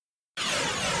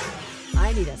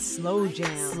I need a slow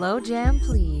jam. Slow jam,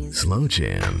 please. Slow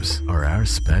jams are our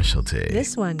specialty.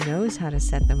 This one knows how to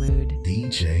set the mood.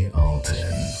 DJ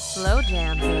Alton. Slow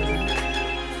jam, baby.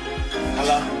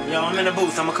 Hello? Yo, I'm in the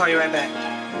booth. I'm gonna call you right back.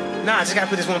 Nah, I just gotta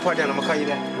put this one part down. I'm gonna call you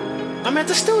back. I'm at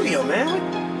the studio, man.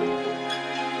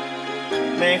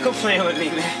 Man, quit playing with me,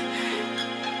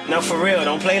 man. No, for real.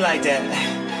 Don't play like that.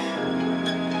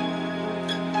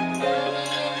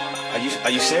 Are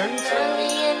you serious?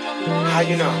 How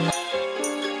you know?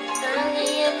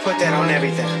 Put that on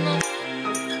everything.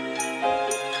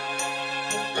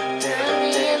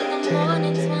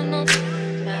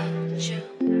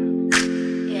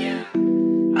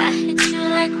 I hit you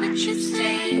like what you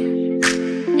say.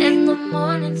 In the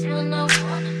mornings when I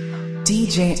wanna.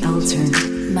 DJ Alton,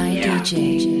 my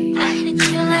DJ. I hit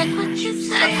you like what you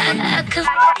say. I could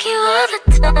fuck you all the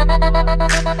time.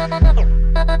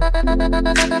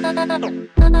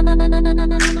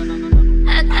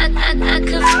 I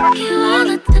could fuck you all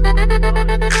the time.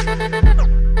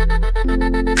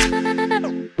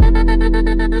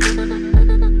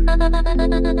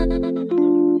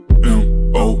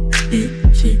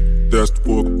 M-O-E-T, that's the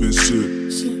fuck been sick.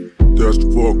 That's the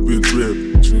fuck been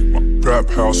drippin'. My trap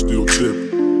house still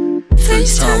tippin'.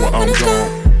 FaceTime when I'm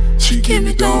gone. She get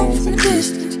me down from a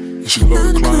distance. And she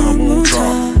love to climb on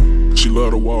top. She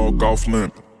love to walk off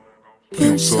limp.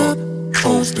 Pimps up,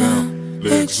 toes down.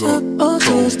 Legs up,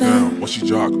 toes down. When she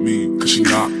jock me, cause she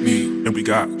knocked me. And we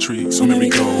got treats, so maybe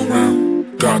go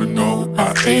around. Gotta know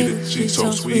I ate it. She's so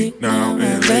sweet now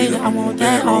and later. I want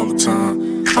that all the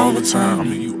time. All the time. I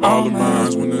mean, you all of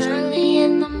mine when it's early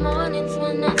in the mornings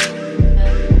when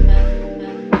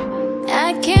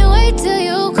I can't wait till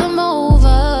you come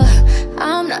over.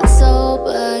 I'm not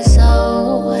sober,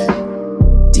 so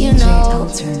you know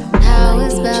how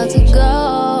it's about to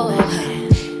go.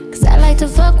 Cause I like to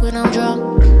fuck when I'm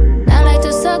drunk. I like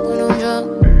to suck when I'm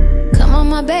drunk. Come on,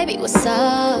 my baby, what's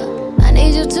up? I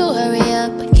need you to hurry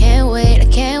up. I can't wait, I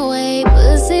can't wait.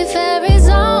 Pussy fairies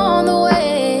on the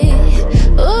way.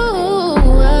 Ooh,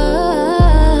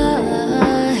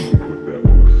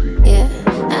 yeah.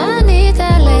 I need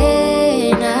that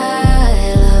late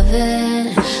night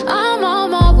loving. I'm on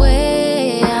my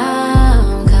way,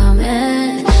 I'm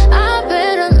coming. I've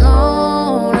been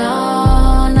alone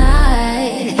all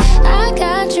night. I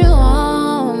got you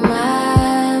on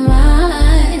my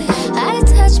mind. I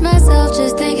touch myself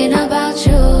just thinking about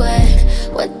you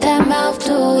and what that mouth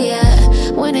do, yeah.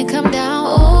 When it come down,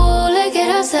 ooh, lick it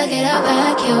up, suck it up,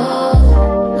 vacuum.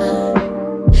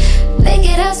 Lick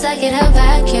it up, suck it up,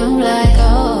 vacuum like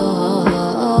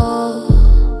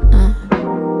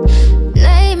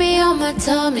lay me on my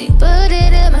tummy, put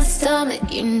it in my stomach.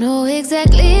 You know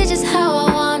exactly just how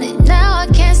I want it. Now I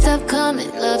can't stop coming.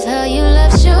 Love how you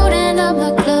love shooting up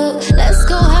my club. Let's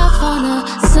go hop on the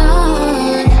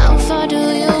sun. How far do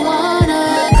you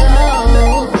wanna go?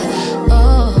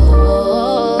 Oh,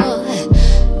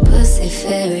 pussy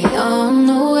fairy on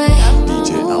the way. DJ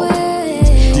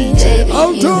Baby,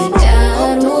 you ain't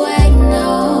gotta wait,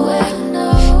 no.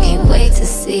 Can't wait to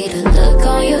see the look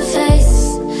on your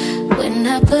face when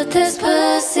I put this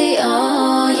pussy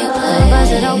on your plate.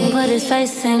 Bust it open, put his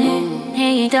face in it. He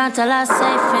ain't done till I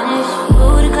say finish.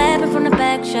 Booty clapping from the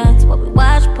back shots while we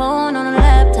watch porn on the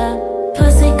laptop.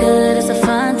 Pussy good, it's a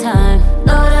fun time.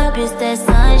 Load up, it's that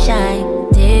sunshine.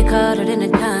 Dick harder than the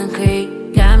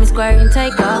concrete. Got me squirting,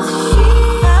 take off.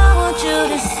 I want you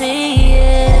to see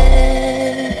it.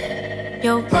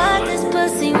 Yo, what this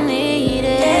pussy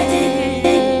needed.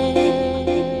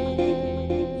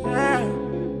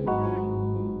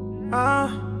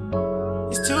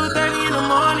 It's 2:30 in the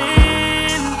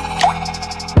morning.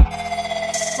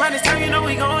 Right this time, you know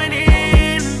we going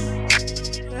in.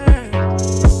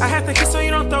 I have to kiss so you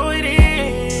don't throw it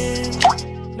in.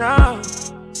 No,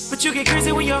 but you get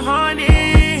crazy when you're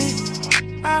horny.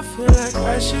 I feel like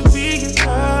I should be your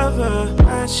lover.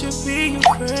 I should be your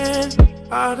friend.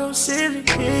 All those silly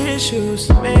issues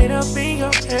made up in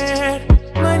your head.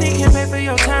 Money can pay for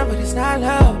your time, but it's not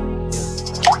love.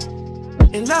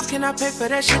 And love cannot pay for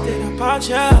that shit that I bought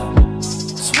you.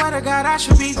 Swear to God I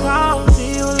should be gone,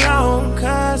 leave you alone.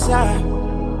 Cause I'd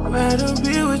rather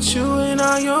be with you and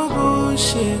all your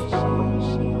bullshit.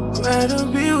 Rather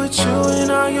be with you and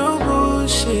all your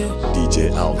bullshit.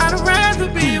 DJ Alton. I'd rather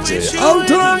be with you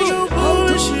and all your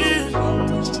bullshit.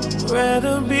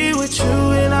 Rather be with you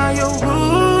and all your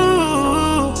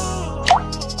bullshit.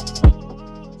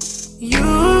 You,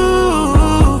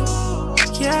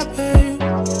 yeah, babe.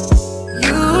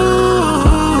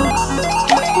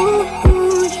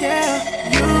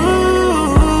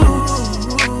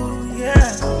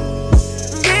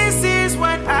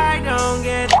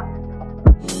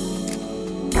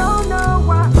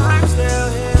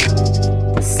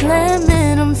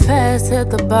 slamming them fast at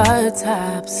the bar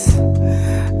tops,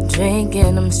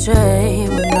 drinking them straight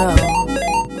with no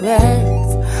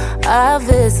regrets.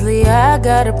 Obviously I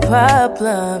got a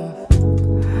problem,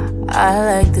 I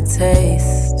like the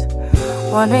taste.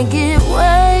 Wanna get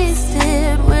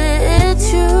wasted with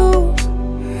you.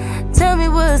 Tell me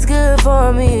what's good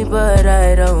for me, but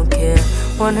I don't care.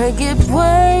 Wanna get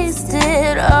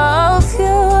wasted off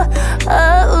you.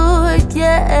 Oh,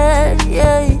 yeah,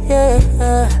 yeah,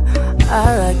 yeah.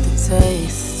 I like the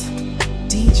taste.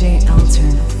 DJ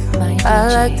Elton, my DJ. I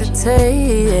like the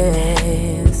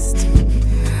taste.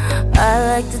 I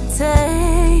like the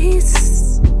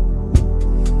taste.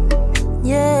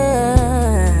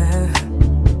 Yeah.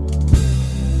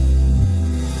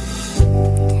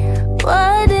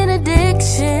 What an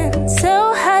addiction,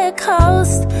 so high a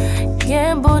cost.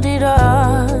 Gambled it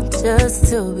all just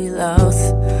to be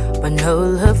lost. But no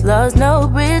love lost, no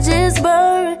bridges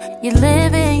burned. You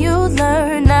live and you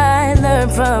learn. I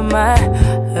learned from my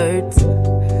hurt.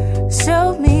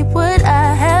 Show me what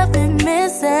I have been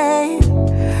missing.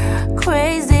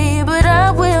 Crazy, but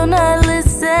I will not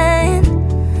listen.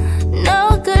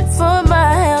 No good for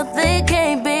my health, it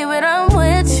can't be when I'm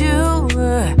with you.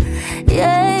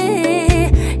 Yeah,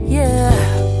 yeah.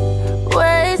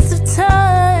 Waste of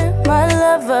time, my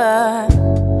lover.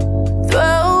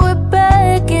 Throw it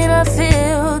back and I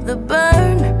feel the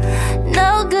burn.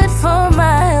 No good for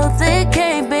my health, it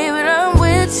can't be when I'm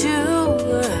with you.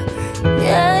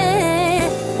 Yeah,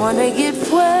 wanna get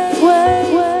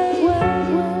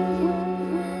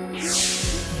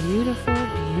Beautiful,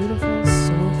 beautiful,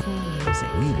 soulful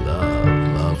music. We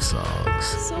love songs.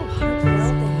 So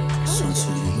heartfelt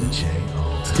and DJ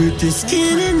Alton. Pretty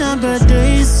skin in a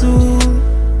birthday suit.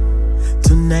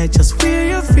 Tonight just wear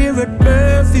your favorite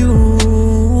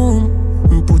perfume.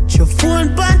 Put your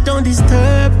phone back, don't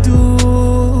disturb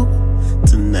too.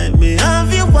 Tonight me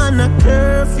have you on a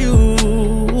curfew.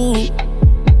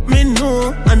 Me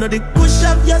know, I know the push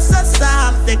of your so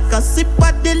soft. Take a sip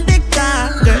of the liquor.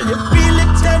 Girl, you really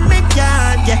turn me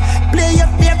on, yeah. Play your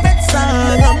favorite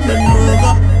song, I'm the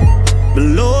over. Me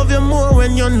love you more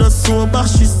when you're not sober.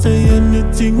 She say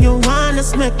anything you want,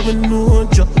 just make me know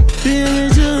you. Baby,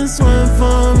 just wine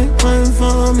for me, wine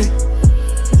for me.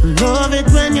 Love it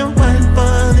when you wine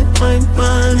for it, wine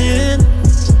for it.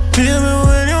 Feel me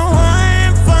when you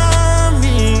wine for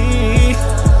me.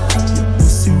 Your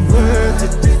pussy worth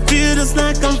it. Feel just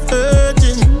like I'm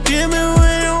virgin. Feel me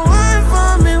when you wine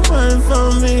for me, wine for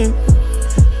me.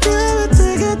 Baby,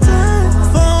 take your time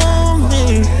for me.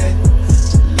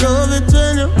 Love it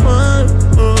when you wine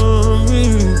for me.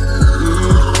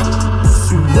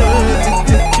 Pussy worth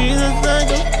it. Feel just like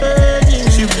I'm virgin.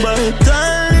 She bite her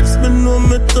lips, me know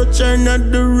me touch her not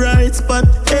the right spot.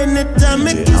 Anytime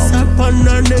me kiss her on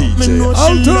her neck, me know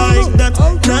she like that.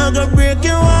 Now go break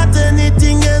your heart,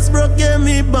 anything else broke, yeah,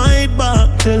 me bite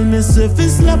back. Tell me if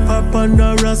it's slap her on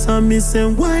the ass, and me say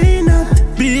why not?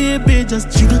 Baby, just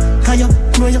jiggle, cause you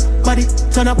know your body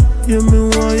turn up. You me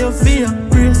want you feel your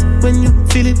brace when you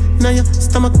feel it now your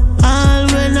stomach. All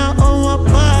when an hour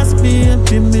pass,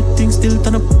 baby, me things still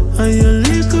turn up. And your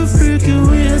little freaky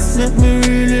ways make me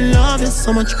really love you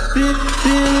so much. Baby,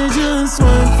 just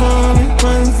wine for me,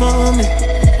 wine for me.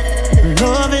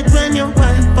 Love it when you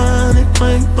wine for it,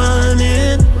 wine for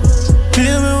it.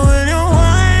 Feel me when you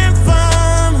wine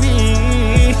for me.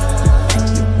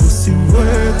 Your pussy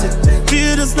worth it.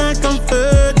 Feel just like I'm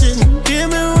virgin. Feel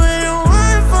me when you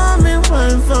wine for me,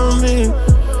 wine for me.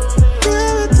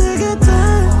 Baby, take your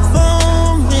time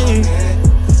for me.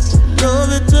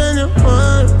 Love it when you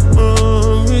wine for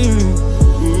me.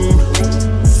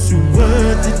 Pussy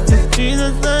worth it. Feel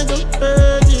just like I'm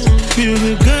virgin. Feel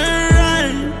me, girl,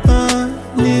 right on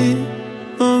it.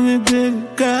 For me, baby,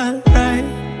 girl, right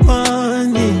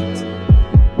on it.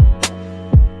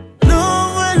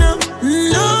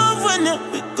 Love when you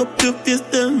pick up your face,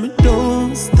 tell me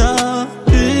don't stop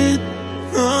it.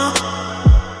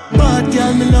 Bad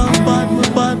girl, me love bad, my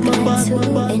bad, my bad, my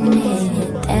bad.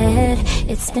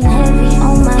 It's been heavy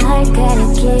on my heart, gotta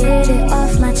get it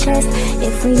off my chest.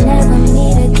 If we never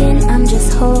meet again, I'm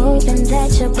just hoping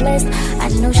that you're blessed. I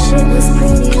know shit was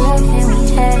pretty rough and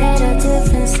we had our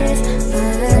differences,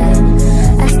 but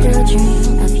I still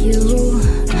dream of you.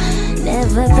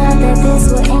 Never thought that this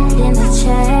would end in the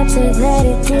chapter that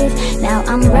it did. Now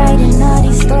I'm writing all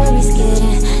these stories,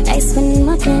 getting nice for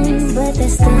nothing, but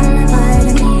there's still a part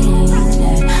of me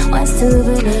that wants to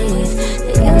believe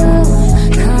that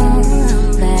you come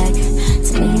back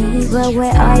to me. But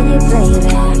where are you, baby?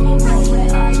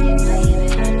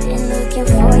 Been looking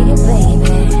for you,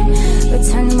 baby.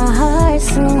 Return my heart,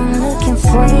 so I'm looking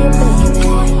for you, baby.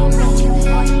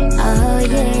 Oh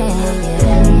yeah.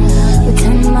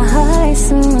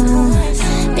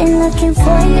 looking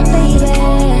for you, baby.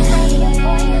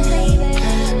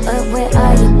 But where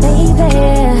are you, baby?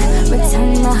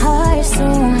 Return my heart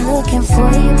soon. Looking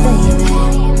for you, baby.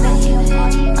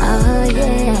 Oh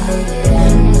yeah.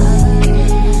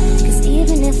 Cause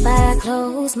even if I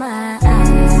close my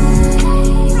eyes,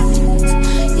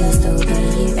 you'll still be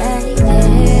right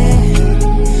there.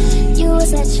 You were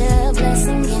such a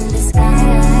blessing in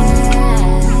disguise.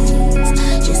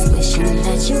 Just wishing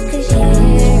that you could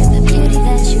hear the beauty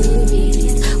that you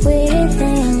breathe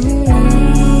within me.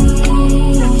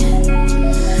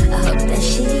 I hope that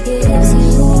she gives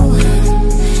you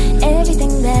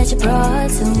everything that you brought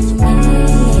to me.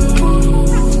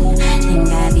 Thank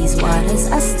God these waters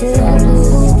are still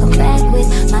blue. Come back with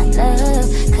my love,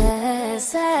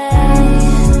 cause I've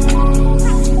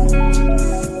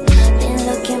been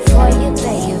looking for you,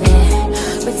 baby.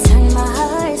 Return my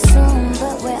heart soon,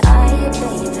 but where are you,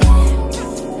 baby?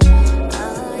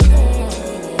 Oh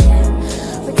yeah.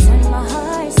 Return my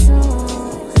heart soon.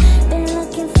 Been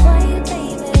looking for you,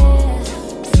 baby.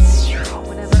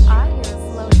 Whenever I hear a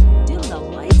slow, dim the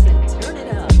lights and turn it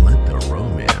up. Let the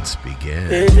romance begin.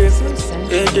 It's different,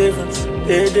 it's different,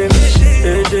 it's different,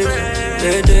 it's different,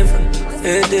 it's different,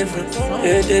 it's different,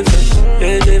 it's different,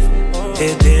 it's different.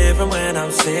 It's different when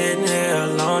I'm sitting here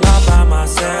alone all by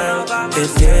myself.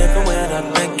 It's different when I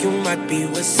think you might be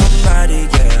with somebody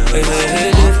else. It's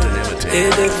different,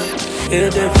 it's different,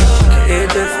 it's different,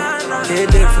 it's different,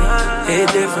 it's different,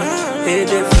 it's different, it's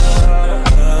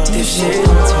different. This shit.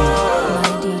 My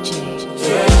DJ.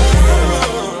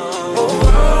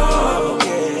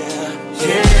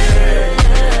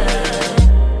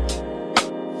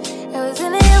 I was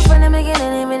in here from the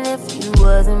beginning, even if you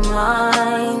wasn't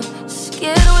mine.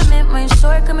 Scared to admit my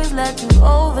shortcomings led to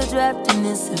overdraft in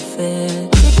this affair.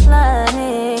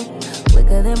 Declining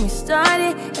quicker than we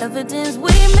started. Evidence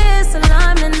we miss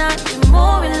alignment, not be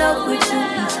more in love with you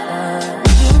each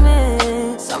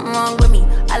argument. Something wrong with me.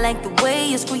 I like the way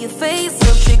you screw your face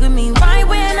up, trigger me right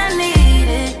when I need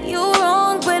it. You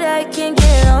wrong, but I can't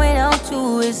get on without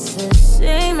you. It's a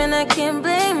shame and I can't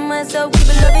blame myself. Keep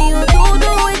loving you,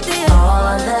 do it this.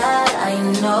 All that I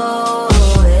know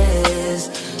is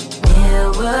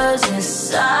mirrors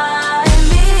inside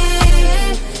me.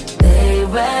 They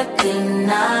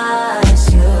recognize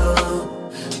you.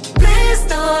 Please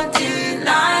don't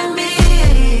deny me.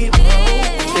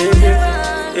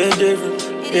 It's different,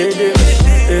 it's different,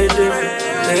 it's different,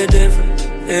 it's different,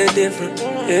 it's different,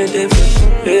 it's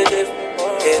different, it's different.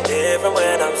 It's different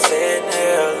when I'm sitting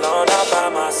here alone all by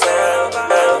myself.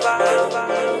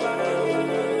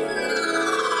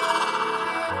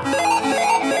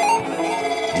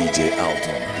 DJ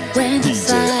Alton. When the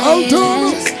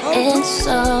silence is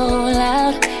so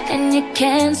loud and you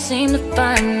can't seem to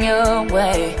find your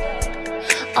way,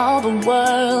 all the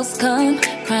worlds come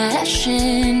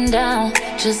crashing down.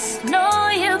 Just know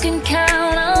you can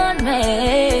count on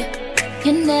me.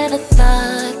 You never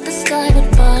thought the sky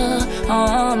would fall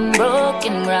on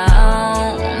broken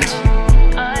ground.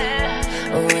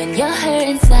 When you're hurt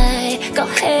inside, go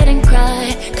ahead and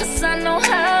cry, cause I know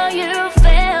how you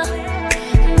feel.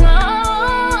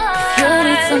 You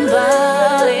need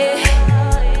somebody,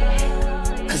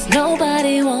 cause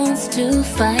nobody wants to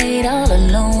fight all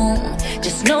alone.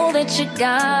 Just know that you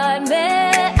got me.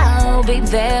 I'll be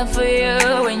there for you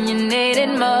when you need it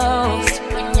most.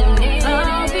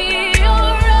 I'll be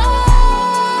your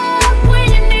rock when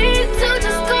you need to.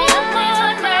 Just call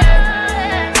on me.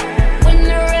 When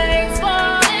the rain's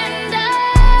falling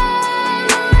down,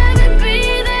 let me be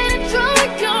there to dry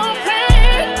your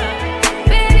pain.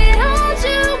 Baby, don't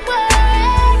you worry,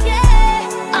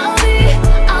 yeah. I'll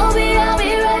be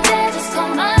right there. Just call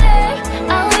my name.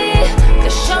 I'll be the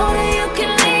shoulder you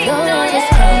can lean on. Your world is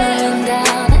crumbling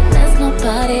down and there's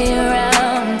nobody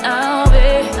around. I'll be,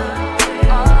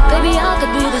 baby, I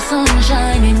could be the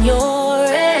sunshine in your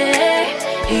way.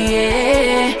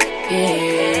 Yeah,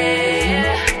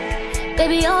 yeah.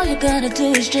 Baby, all you gotta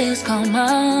do is just call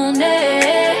my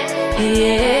name.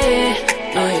 Yeah,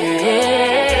 yeah.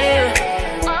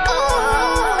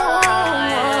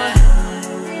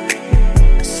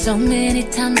 So many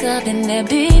times I've been there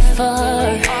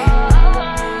before.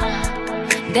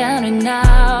 Down and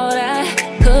out, I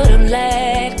could've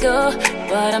let go,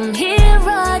 but I'm here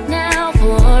right now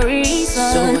for a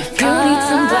reason. So if you need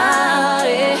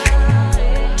somebody,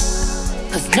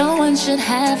 cause no one should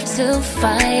have to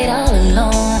fight all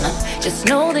alone. Just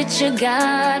know that you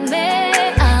got me.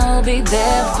 I'll be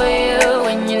there for you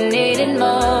when you need it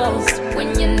most.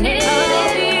 When you need it.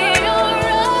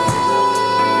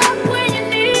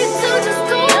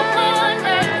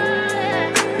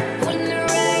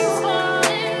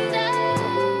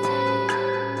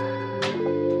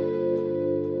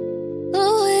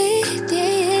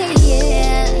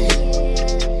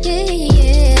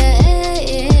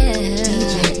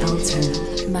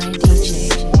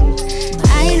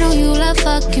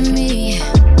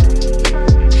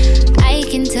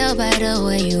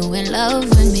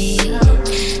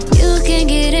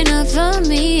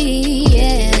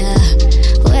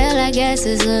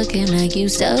 looking like you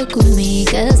stuck with me.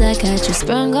 Cause I got you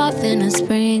sprung off in the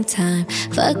springtime.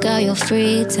 Fuck all your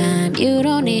free time. You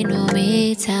don't need no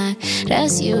me time.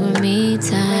 That's you and me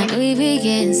time. We be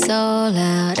getting so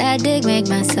loud. That dick make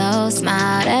my soul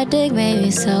smile. That dick made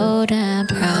me so damn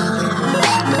proud.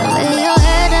 Lay your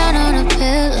head down on a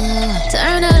pillow.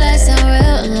 Turn the lights down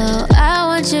real low. I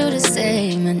want you to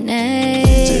say my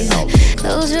name.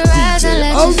 Close your eyes and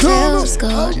let your feels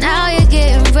go. Now you're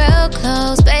getting real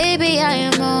close. Baby, I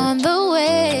am on the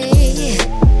way.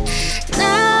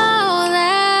 Now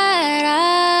that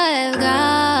I've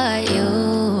got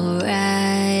you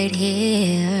right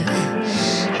here,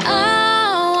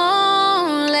 I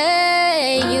won't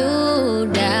let you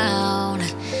down.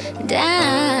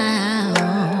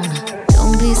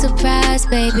 Don't be surprised,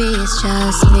 baby, it's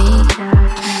just me.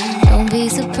 Don't be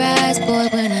surprised, boy,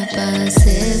 when I bust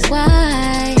it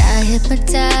wide. I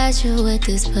hypnotize you with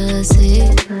this pussy.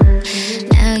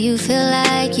 Now you feel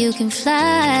like you can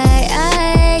fly.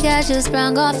 I got you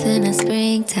sprung off in the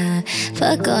springtime.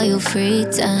 Fuck all your free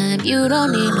time. You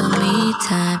don't need no me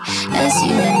time. That's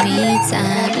you and me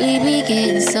time. We be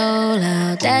getting so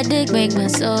loud. That dick make my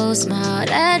soul smile.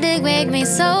 That dick make me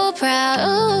so proud.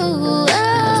 Ooh,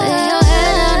 lay your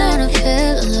head out on a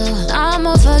pillow.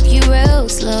 I'ma fuck you real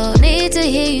slow. Need to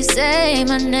hear you say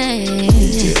my name.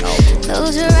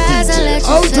 Close your eyes and let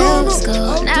your feels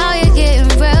go. Now you're getting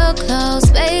real close.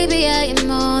 Baby, I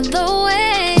am on the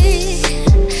way.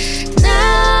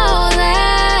 Now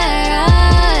that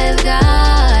I've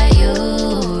got you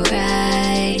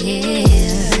right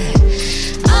here,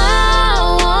 I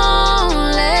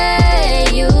won't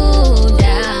let you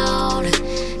down.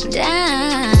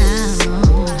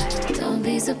 Don't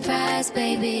be surprised,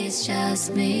 baby, it's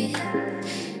just me.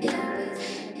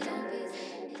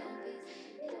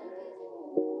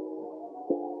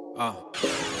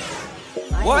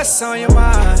 What's on your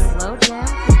mind? Slow jam.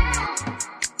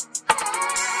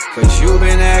 Cause you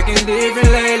been acting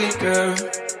different lately, girl.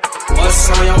 What's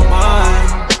on your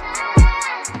mind?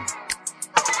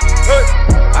 Hey.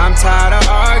 I'm tired of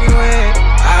arguing.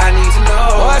 I need to know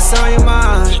what's on your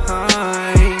mind.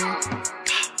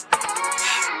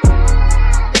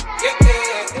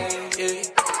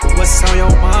 Yeah. What's on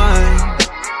your mind?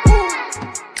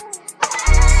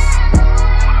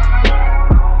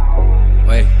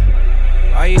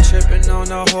 Why you tripping on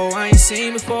the hoe I ain't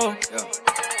seen before?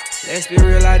 Let's be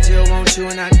real, I just want you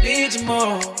and I need you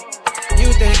more.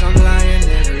 You think I'm lying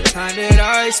every time that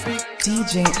I speak,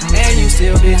 DJ and you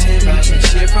still bitching about some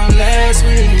shit from last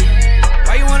week.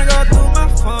 Why you wanna go through my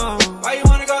phone? Why you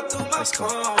wanna go through my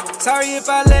phone? Sorry if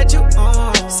I let you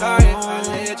on. Sorry if I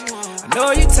let you on. I know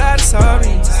you tired of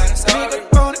sorry. Nigga, you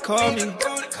wanna call me. I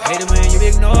hate it when you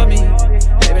ignore me.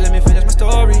 Baby, let me finish my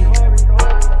story.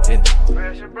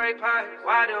 Pressure break pipe,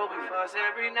 why do we fuss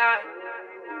every night?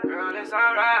 Girl, it's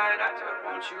alright, I just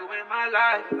want you in my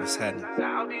life. What's happening?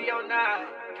 I'll be your night,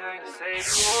 can't save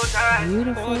you all time.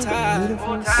 Beautiful,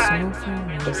 soulful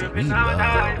music.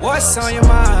 What's on your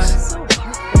mind? So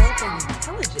heartfelt and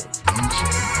intelligent.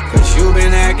 Cause you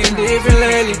been acting different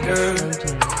lately, girl.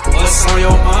 What's on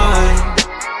your mind?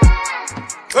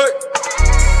 Hey.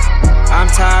 I'm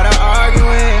tired of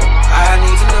arguing, I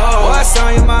need to know what's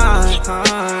on your mind.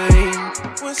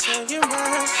 What's on your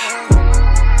mind?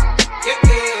 Yeah.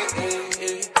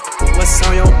 What's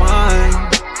on your mind?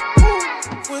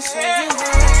 What's on your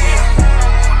mind?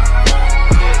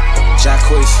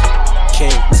 Jacquees,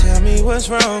 King. Tell me what's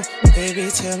wrong, baby,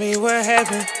 tell me what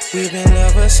happened. We've been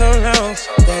lovers so long,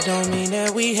 that don't mean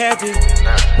that we happy.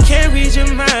 Can't read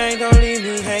your mind, don't leave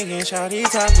me hanging, shawty,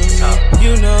 talk to me.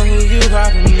 You know who you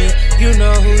are to me, you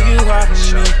know who you are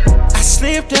to me. I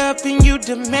slipped up and you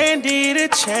demanded a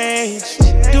change.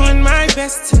 Doing my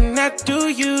best to not do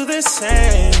you the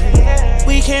same.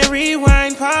 We can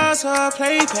rewind, pause, or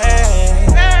play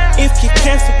back. If you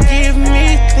can't forgive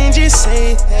me, then just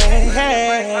say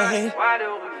that.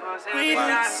 We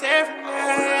don't say that.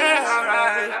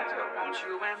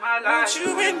 Want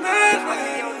you in my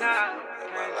life.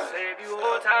 Save you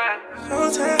all time.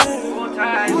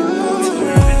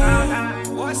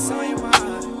 What's on your mind?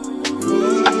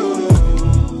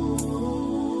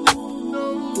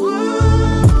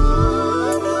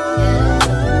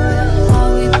 How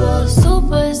we both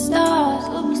superstars.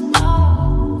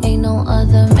 Ain't no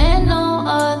other man, no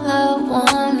other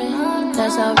woman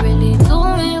that's how really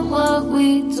doing what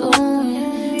we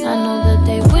doing. I know that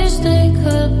they wish they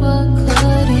could but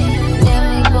couldn't. Yeah,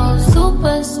 we both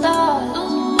superstars.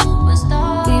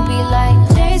 We be like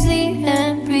Jay-Z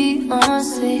and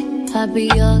Beyonce. I be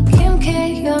your Kim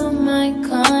K, you're my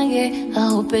Kanye. I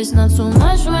hope it's not too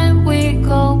much when we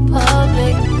go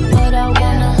public, but I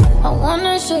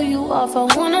wanna show show you off, I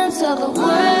wanna tell the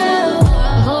world.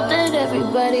 I hope that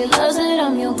everybody loves it,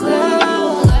 I'm your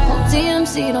girl. Hope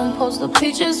TMC don't post the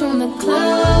pictures from the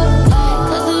club,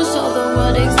 cause it'll show the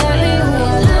world exactly who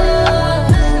I love.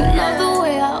 You love the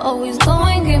way I always go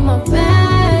and get my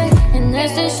back, and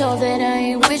that's to show that I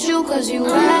ain't with you cause you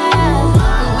rap.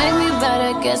 You make me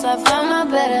better, guess I found my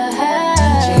better half.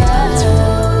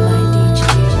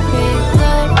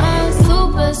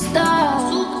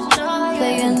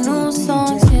 Playing new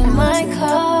songs in my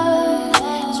car,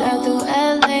 drive through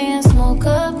LA and smoke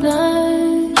a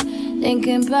blunt,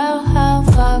 thinking about how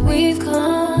far we've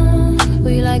come.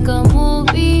 We like a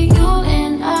movie, you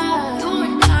and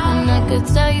I could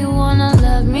tell you wanna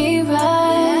love me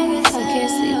right. I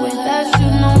can't sleep without you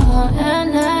no more at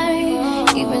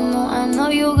night, even though I know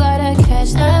you gotta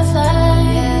catch that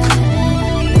flight.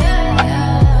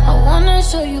 I wanna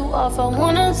show you off, I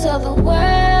wanna tell the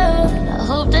world.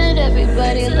 I hope that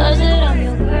everybody loves it, I'm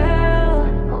your girl.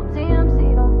 Hope TMC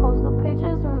don't post the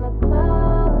pictures from the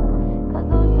club, cause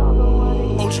those all the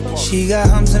ones. She got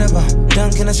humps in the bum,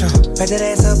 dunk in the trunk. Back that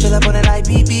ass up, fill up on it like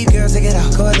beep beep. Girl, take it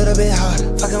out, go a little bit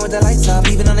harder. Fucking with the lights off,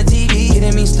 even on the TV.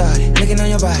 Getting me started, looking on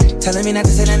your body, telling me not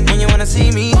to say nothing when you wanna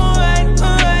see me. Alright,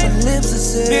 my lips are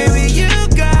sealed. Baby, you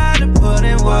gotta put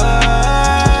in work.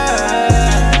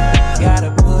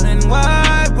 Gotta put in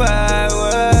work,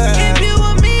 work. If you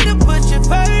want me to put you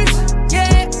first,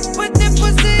 yeah, put that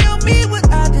pussy on me, what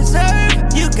I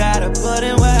deserve. You gotta put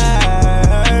in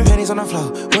work. Panties on the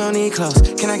floor, we don't need clothes.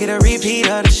 Can I get a repeat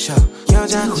of the show? Young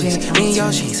John Quiz, me and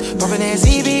Yoshi's bumping that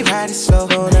ZB, ride it slow.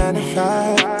 Go 9 to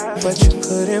 5, but you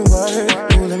put in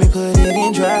work. Ooh, let me put it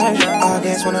in drive. All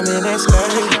gas when I'm in that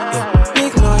skirt. Yeah.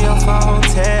 Ignore your phone,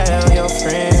 tell your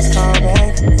friends call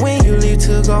back. When you leave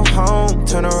to go home,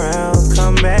 turn around,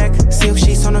 come back. Silk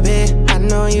sheets on the bed. I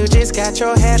know you just got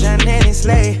your hair done and it's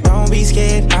late. Don't be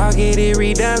scared, I'll get it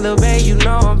redone, little babe. You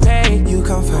know I'm paid. You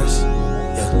come first,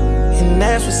 yeah. And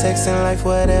that's for sex and life,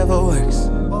 whatever works.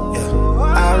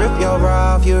 I rip your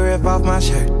bra off, you rip off my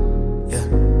shirt. Yeah.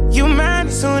 You mine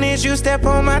as soon as you step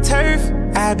on my turf.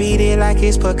 I beat it like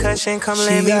it's percussion, come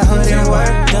let me put in work.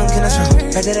 Dunk in the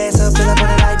trunk, back that ass up, fill up on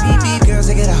it like beep beep. Girl,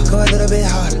 take it out, go a little bit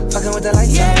harder. Fucking with the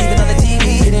lights off, even on the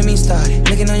TV. Getting me started,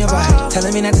 looking on your body,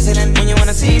 telling me not to say nothing when you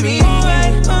wanna see me.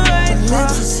 Alright,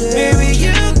 baby,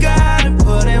 you gotta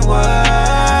put in work.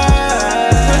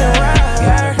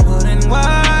 Gotta put in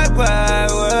work,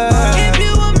 work. If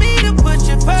you want me to put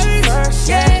you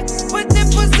first, yeah, put that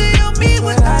pussy on me,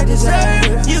 what I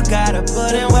deserve. You gotta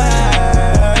put in work.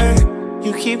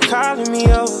 You keep calling me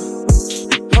over.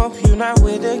 Hope you not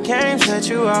with the games that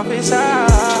you off. It's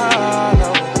all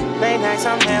over. Late nights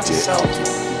I'm never sober.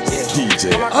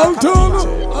 DJ Alton.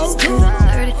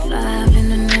 35 in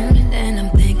the morning and I'm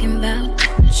thinking about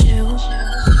you.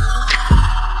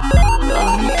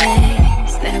 All the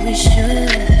things that we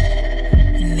should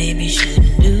and maybe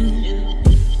shouldn't do.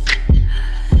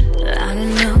 I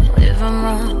don't know if I'm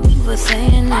wrong for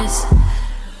saying this,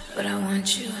 but I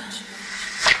want you.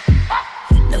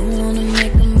 Don't wanna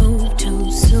make a move too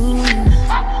soon.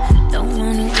 Don't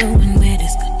wanna ruin where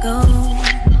this could go.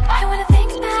 I wanna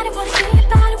think about it, wanna see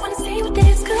about it, wanna see what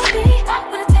this could be.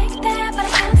 Wanna take it there, but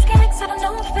I'm kinda scared 'cause I don't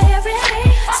know if they're ready.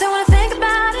 So I wanna think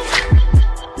about it.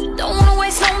 Don't wanna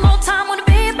waste no more time, wanna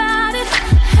be about it.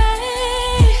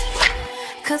 Hey,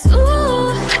 'cause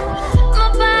ooh, my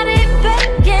body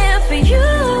begging for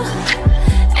you.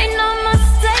 Ain't no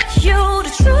mistake, you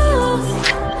the truth.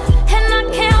 And I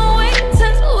can't wait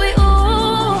till we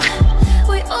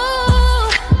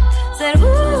said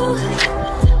ooh,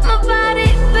 my body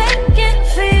begging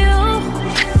for you.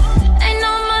 Ain't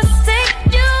no mistake,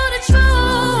 you the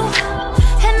truth.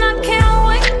 And I can't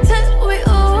wait till we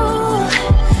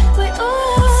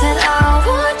said I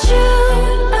want you,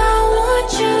 I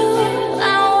want you,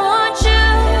 I want you,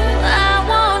 I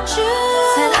want you.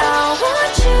 Said I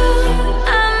want you,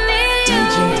 I need you.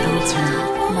 DJ Alton,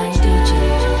 my DJ.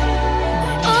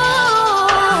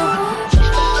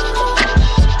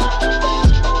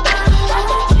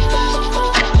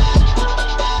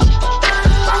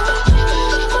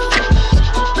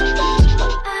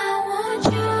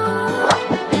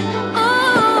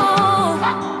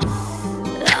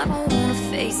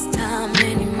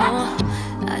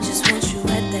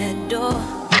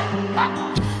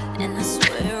 And I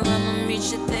swear I'ma reach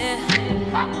it there.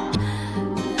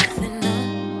 Nothing, no.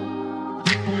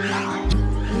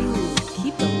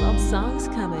 Keep the love songs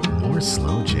coming. More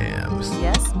slow jams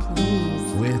Yes,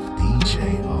 please. with DJ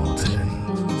Alton.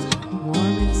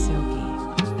 Warm and silky.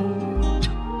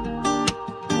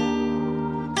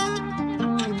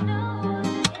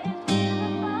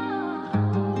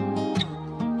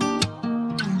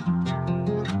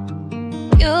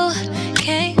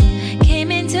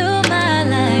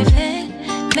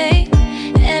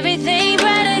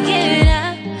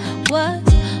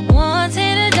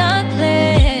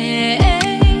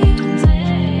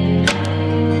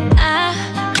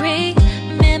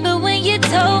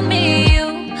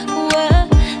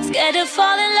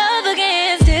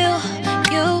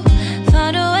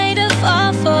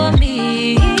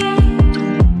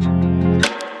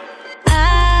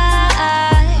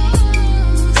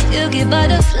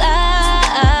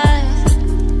 butterflies.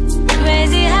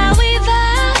 Crazy how we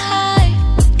vibe,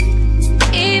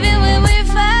 even when we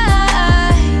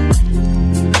fight.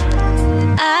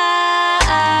 I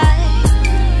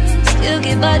still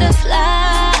get butterflies.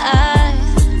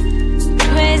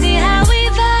 Crazy how we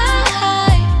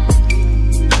vibe,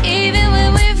 even when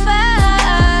we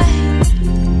fight.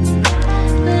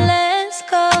 Let's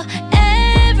go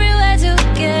everywhere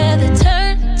together.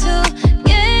 Turn 2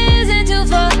 years into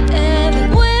forever.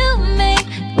 We'll make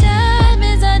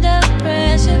diamonds under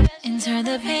pressure and turn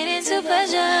the pain into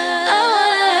pleasure. I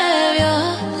wanna have your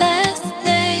last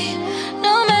name,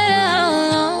 no matter how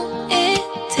long it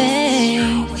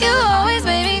takes. You always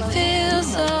make me feel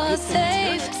so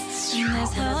safe, and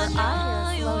that's how I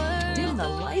know you were. Dim the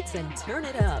lights and turn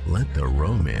it up. Let the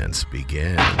romance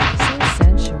begin. So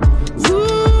sensual.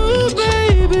 Ooh,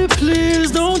 baby,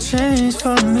 please don't change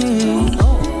for me.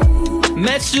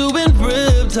 Met you in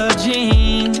ripped up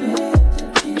jeans.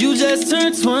 You just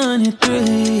turned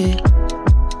 23.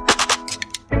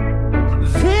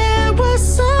 There was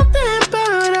something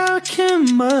about our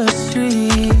chemistry.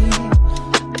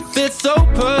 Fit so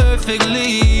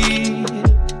perfectly.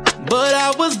 But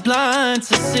I was blind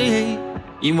to see.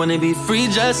 You wanna be free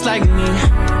just like me.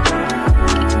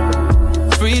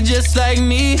 Free just like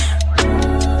me.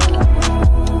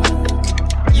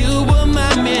 You were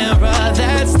my mirror,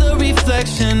 that's the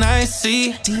reflection I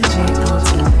see.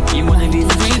 You wanna be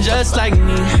free just like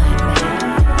me.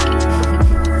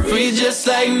 Free just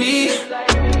like me.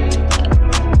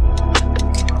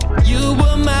 You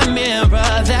were my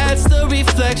mirror, that's the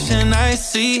reflection I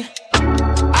see.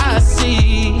 I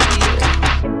see.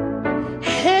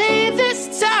 Hey,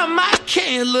 this time I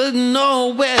can't look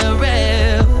nowhere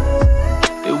else.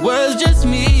 It was just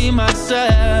me,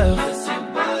 myself.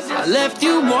 I left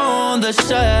you on the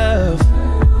shelf.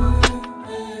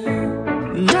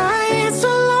 Nights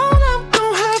alone, I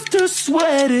don't have to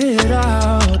sweat it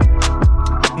out.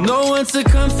 No one to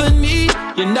comfort me,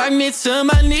 you knock me to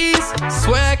my knees.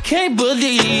 Swear I can't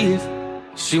believe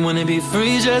she wanna be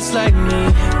free just like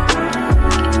me.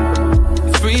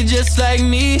 Free just like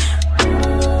me.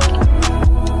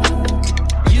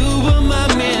 You were my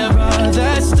mirror,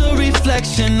 that's the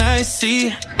reflection I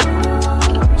see.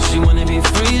 She wanna be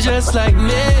free just like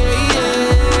me.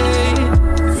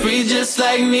 Free just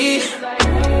like me.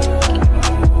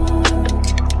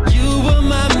 You were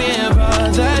my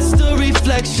mirror, that's the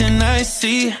reflection I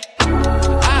see.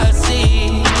 I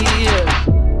see.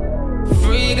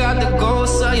 Free got the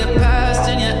ghosts of your past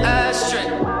in your ashtray.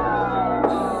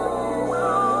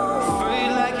 Free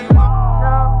like you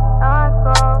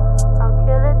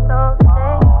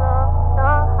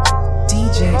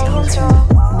DJ Ultimate,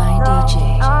 my DJ,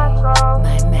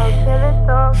 my man.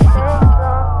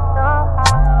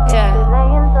 Yeah.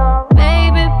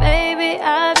 Baby, baby,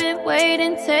 I've been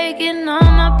waiting, taking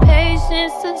all my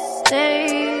patience to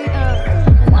stay. I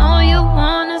know you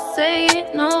wanna say it,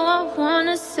 no, I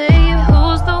wanna say it.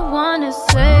 Who's the one to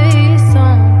say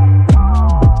something?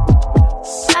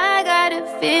 I got a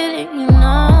feeling, you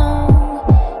know,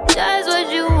 that's what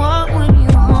you want when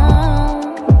you home.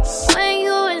 When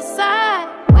you inside,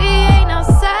 we ain't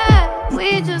outside,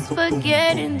 we just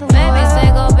forgetting the baby say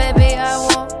go, baby, I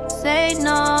won't say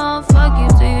no. Fuck you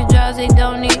till you drowsy,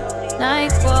 don't need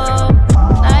NyQuil.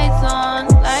 Lights on,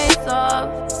 lights off,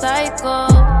 psycho.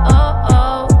 Oh,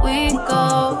 oh, we go.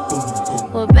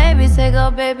 Well, baby say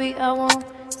go, baby, I won't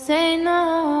say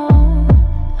no.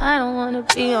 I don't wanna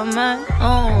be on my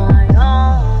own.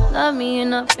 Love me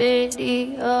in a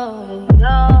video.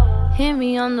 Hear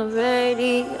me on the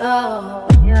radio.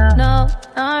 No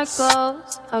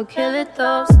narcos, I'll kill it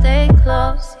though. Stay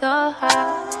close, you're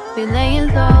high, be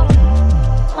laying low.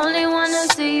 Only wanna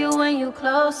see you when you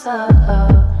close up.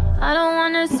 I don't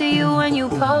wanna see you when you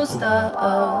post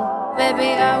up.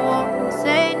 Baby, I won't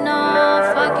say no.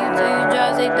 Fuck you till you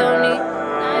drowsy, don't need.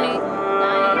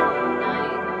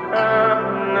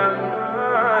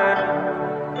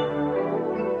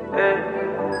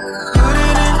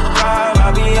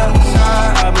 I'll be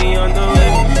outside, I'll be on the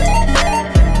way.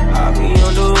 I'll be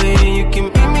on the way, you can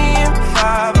meet me in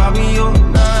 5. I'll be on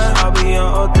 9, I'll be on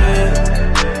all day.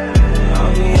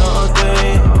 I'll be on all day.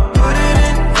 Put it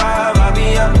in 5, I'll be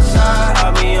outside,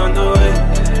 I'll be on the way.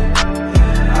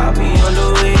 I'll be on the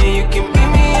way, you can meet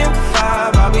me in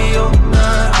 5. I'll be on 9,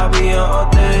 I'll be on all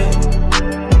day.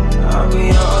 I'll be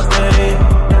on all day.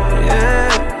 Yeah,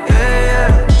 yeah,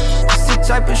 yeah. It's the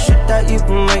type of shit that you've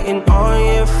been waiting all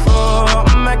year for.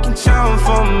 I'm making time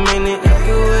for a minute, yeah,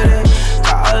 you with it.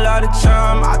 Got a lot of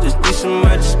time, I just need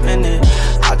somewhere to spend it.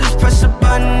 I just press a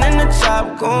button and the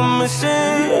top go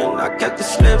missing. I kept the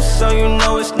slip so you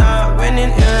know it's not winning.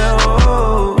 standing here,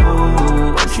 oh,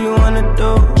 what you wanna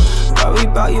do? Worry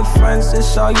about your friends that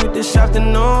saw you this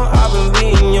afternoon. I've been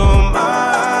reading your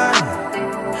mind.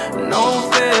 No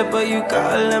fear, but you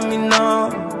gotta let me know.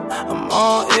 I'm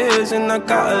all ears and I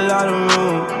got a lot of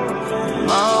room. I'm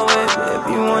my way, if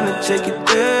you wanna take it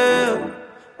there,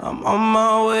 I'm on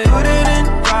my way. Put it in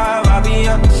 5, I'll be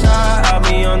outside, I'll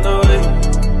be on the way.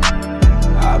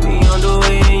 I'll be on the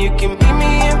way and you can meet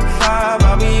me in 5.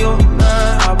 I'll be all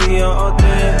night, I'll be all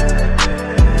day.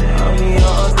 I'll be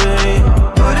all day.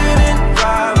 Put it in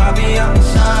 5, I'll be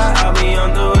outside, I'll be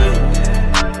on the way.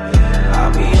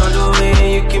 I'll be on the way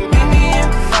and you can meet me in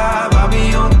 5. I'll be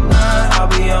all night, I'll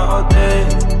be all day.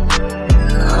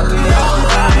 I'll be all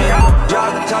day.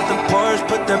 Drive the top the Porsche,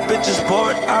 put that bitch's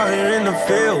sport out here in the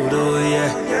field, oh yeah.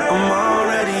 I'm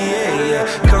already, yeah.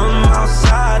 Come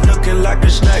outside looking like a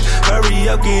snack. Hurry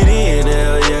up, get in,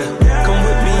 hell yeah. Come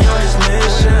with me on this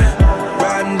mission.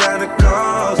 Riding down the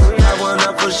coast, got one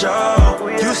up for sure.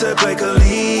 You said break a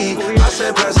lead, I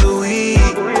said pass the weed.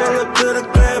 Pull up to the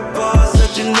crib bar,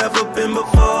 said you never been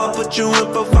before. Put you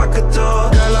in provocateur,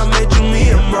 girl, I made you me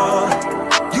and more.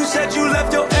 You said you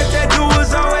left your ex, that dude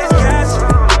was always gas.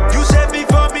 You said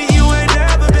before me, you ain't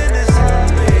never been the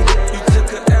same. You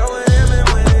took a L with him and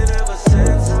went in ever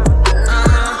since.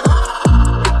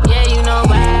 Yeah, you know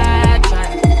why I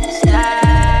tried to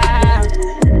stop.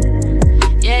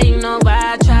 Yeah, you know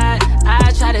why I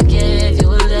try to give you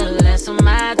a little less of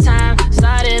my time.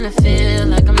 Starting to feel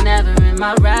like I'm never in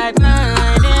my right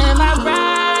mind. In my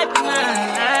right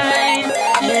mind.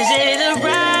 Is it the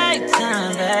right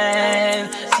time, babe?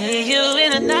 See you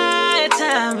in the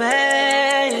nighttime,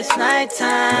 babe. It's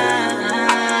nighttime.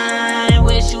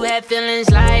 Wish you had feelings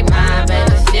like mine, babe.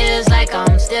 It feels like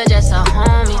I'm still just a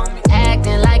homie,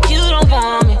 acting like you don't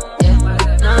want me. Yeah.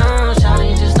 No,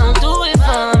 shawty, just don't do it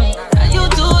for me. You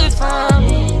do it for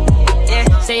me. Yeah,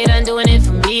 say you done doing it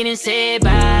for me, then say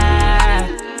bye.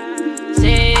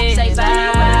 Say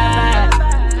bye.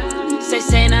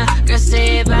 Say nah, girl,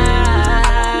 say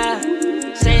bye.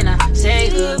 Say nah, say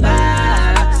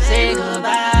goodbye. Say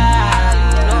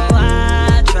goodbye. You know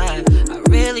I tried, I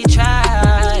really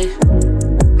tried.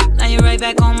 Now you're right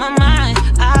back on my mind.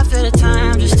 I feel the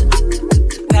time just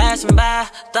passing by.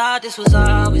 Thought this was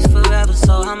always forever,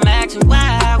 so I'm acting.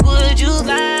 Why would you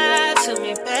lie to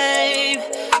me, babe?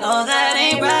 No, that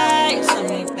ain't right to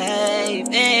me, babe.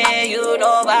 Yeah, you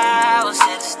know I was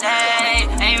here to stay.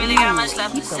 Ain't really got much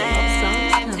left to say.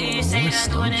 Please say you're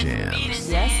doing it for me to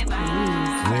say bye.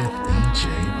 With DJ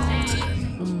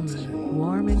Alton.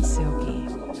 Warm and silky.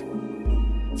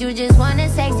 You just wanna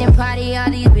sex and party all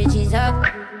these bitches up.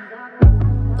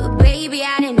 But baby,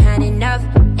 I didn't had enough.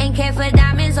 Ain't care for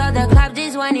diamonds or the club,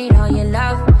 just wanted all your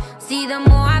love. See, the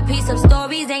more I piece up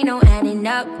stories, ain't no adding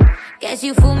up. Guess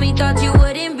you fooled me, thought you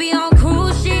wouldn't be on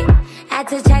cruise shit. Had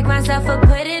to check myself for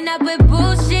putting up with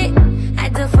bullshit.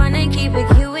 Had to fun and keep it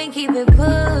cute and keep it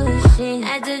pushing.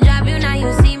 Had to drop you, now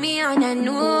you see me on that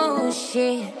new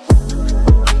shit.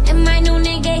 And my new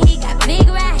nigga, he got big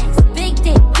racks, big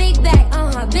dick, big back,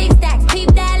 big stacks,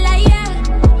 peep that like yeah.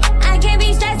 I can't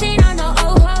be stressing on no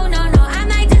oh ho, no. I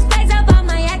might just flex up on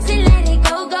my ex and let it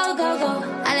go.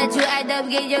 I let you act up,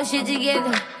 get your shit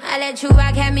together. I let you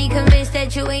rock, had me convinced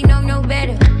that you ain't no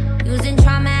better. Using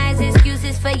trauma as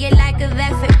excuses for your lack of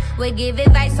effort. Would give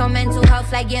advice on mental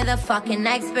health like you're the fucking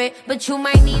expert. But you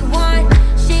might need one,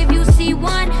 shit if you see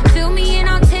one. Fill me in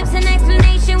on tips and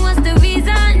explanation, what's the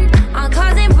reason? On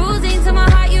causing bruising to my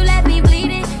heart, you left me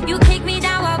bleeding. You kicked me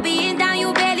down while being down,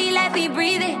 you barely left me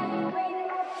breathing.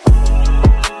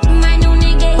 My new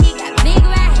nigga, he got big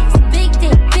racks, big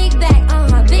dick, big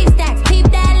back, big stacks, peep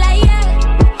that like yeah.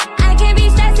 I can't be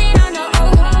stressing on no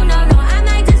oh ho, no. I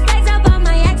might just flex up on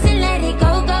my ex and let it go.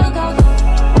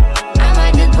 I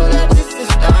might just pull up just to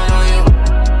start on you,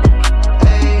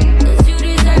 cause you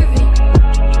deserve it.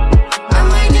 I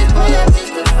might just pull up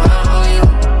just to front on you,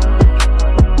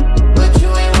 but you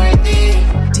ain't worth it.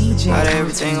 DJ out of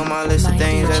everything on my list of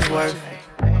things that's worth it,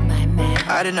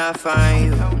 I did not find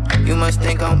you. You must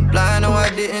think I'm blind, or I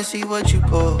didn't see what you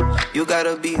pulled. You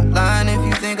gotta be lying if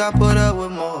you think I put up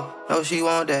with more. No, she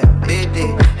want that big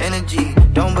dick energy.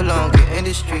 Don't belong in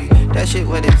industry. That shit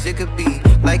what it could be.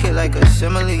 Like it like a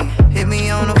simile. Hit me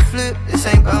on the flip, this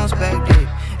ain't bounce back dick.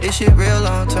 This shit real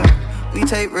long term. We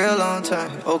take real long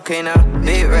time. Okay now,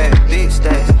 big rap, big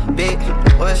stacks, big,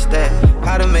 what's that?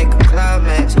 How to make a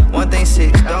climax,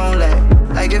 1.6, don't lack.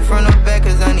 Like it from the back,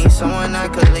 cause I need someone I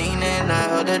could lean in. I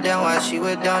held her down while she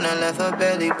was down and left her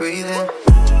belly breathing.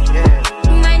 Yeah.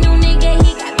 My new nigga,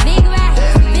 he got big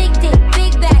racks, big dick,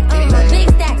 big back, big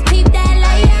stacks, peep that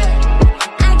like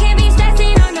yeah. I can't be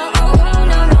stressing on no oh ho,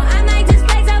 no. I might just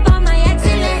flex up on my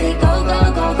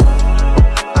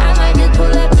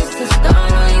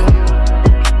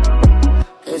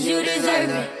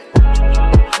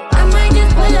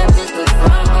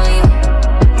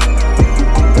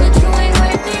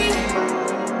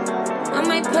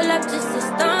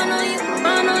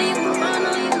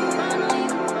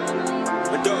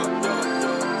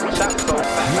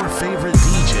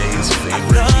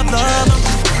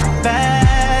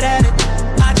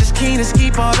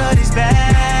keep all of these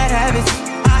bad habits.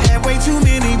 I had way too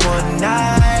many one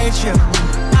nights, yeah.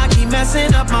 I keep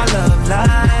messing up my love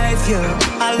life, yeah.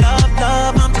 I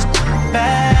love, I'm just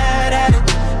bad at it.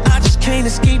 I just can't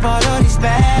escape all of these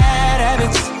bad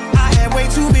habits. I had way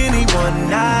too many one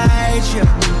nights, yeah.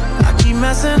 I keep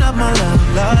messing up my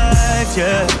love life,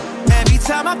 yeah. Every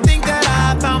time I think that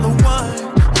I found the one,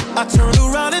 I turn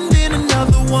around and then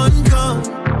another one comes.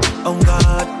 Oh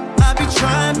God, I be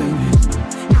trying, baby.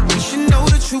 You should know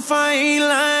the truth, I ain't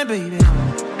lying, baby.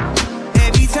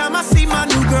 Every time I see my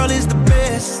new girl is the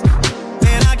best,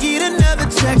 then I get another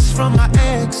text from my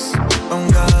ex. Oh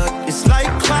God, it's like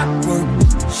clockwork.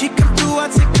 She come through, I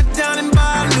take her down and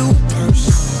buy a new purse.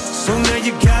 So now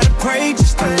you gotta pray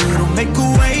just a little, make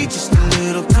a way just a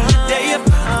little. Till the day of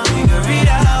figure it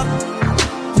out.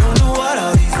 Don't know what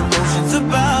all these emotions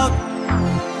about,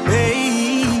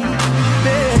 baby.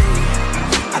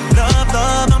 I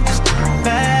love, I'm just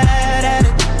bad at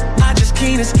it. I just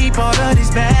can't escape all of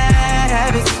these bad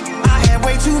habits. I had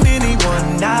way too many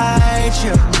one nights,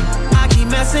 yeah. I keep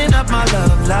messing up my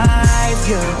love life,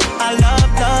 yeah. I love,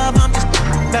 I'm just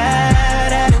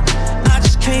bad at it. I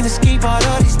just can't escape all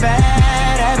of these bad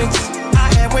habits. I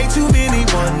had way too many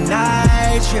one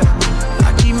nights, yeah.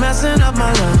 I keep messing up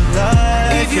my love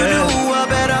life. If you knew, I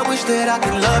bet I wish that I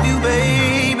could love you,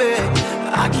 baby.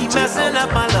 I keep messing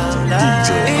up my love life.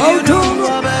 If you knew,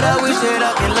 I bet I wish that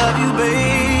I could love you,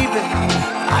 baby.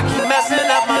 I keep messing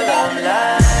up my love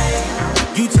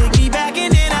life. You take me back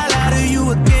and then I lie to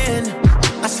you again.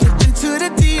 I slipped into the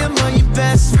DM of your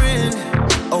best friend.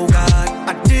 Oh God,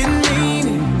 I didn't mean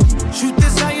it. Truth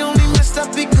is, I only messed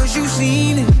up because you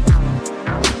seen it.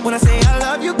 When I say I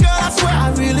love you, girl, I swear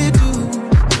I really do.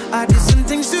 I did some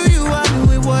things to you, I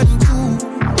knew it wasn't cool.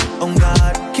 Oh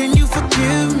God, can you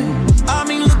forgive me? I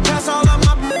mean, look past all of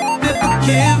my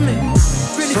forgive me.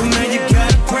 Really so now you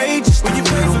gotta pray just a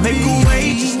little, make a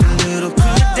way just a little.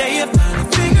 Till the day I finally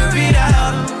figure it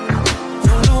out.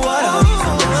 Don't know what all these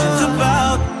emotions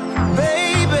about,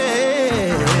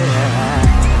 baby.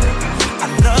 I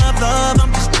love,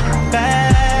 I'm just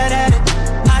bad at it.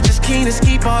 I just can't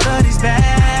escape all of these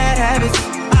bad habits.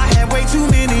 I had way too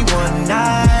many one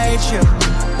nights, yeah.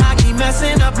 I keep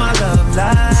messing up my love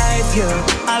life,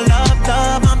 yeah. I love,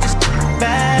 I'm just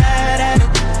bad at it.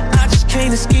 I just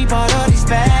can't escape all of these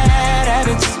bad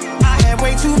habits. I had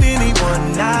way too many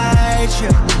one nights,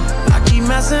 yeah. I keep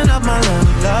messing up my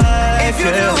love life. If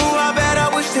you knew, I bet I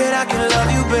wish that I could love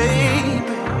you, baby.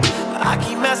 I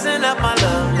keep messing up my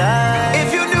love life.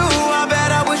 If you knew, I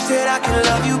bet I wish that I could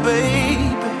love you,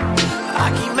 baby.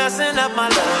 I keep messing up my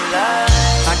love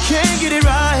life. I can't get it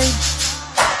right.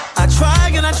 I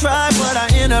try and I try, but I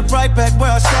end up right back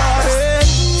where I started.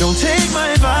 Don't take my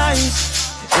advice.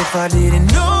 If I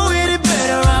didn't know any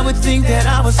better, I would think that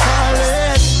I was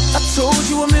heartless. I told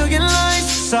you a million lies,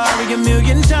 sorry a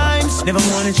million times. Never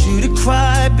wanted you to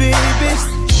cry, baby.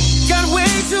 Got way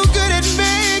too good at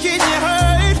making you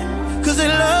hurt. Cause in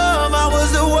love I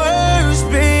was the worst,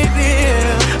 baby.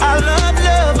 I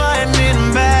love, I admit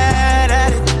I'm bad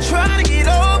at it. Trying to get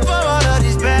over all of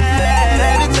these bad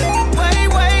habits.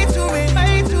 Way too many.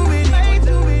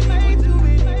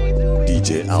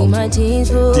 DJ See my teens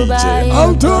full by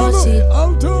DJ pussy.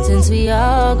 Since we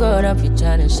all grown up, you're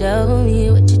trying to show me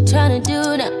what you're trying to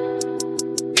do now.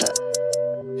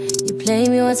 You played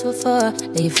me once before,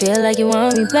 now you feel like you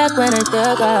want me back when I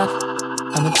dug off.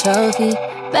 I'm a trophy,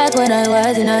 back when I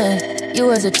wasn't a, you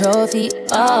was a trophy.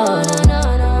 Oh,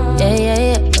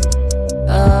 yeah.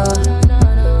 Oh,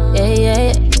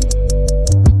 yeah.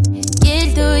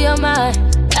 Get through your mind,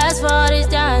 ask for all this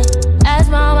time, ask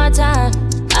for all my time.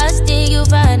 I think you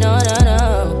fine, no.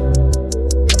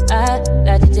 I'd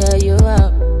like to tell you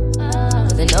up,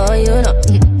 cause I know you know.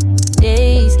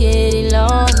 Days getting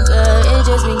longer, it's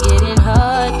just been getting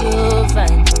hard to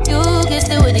find. You can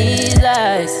still with these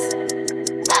lies,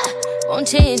 won't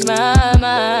change my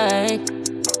mind.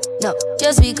 No,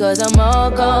 just because I'm all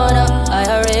grown up, I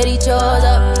already chose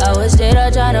up. I was straight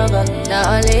up trying to fuck, now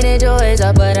I'm leaning towards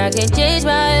up. But I can't change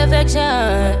my affection,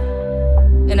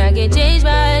 and I can't change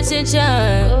my attention.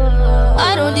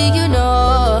 I don't think you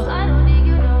know,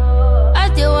 I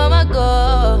still want my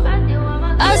girl,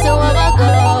 I still want my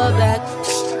girl back.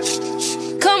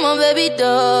 Come on baby, do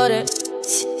that.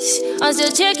 I'm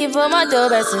still checking for my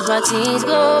throwback since my teens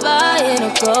go by in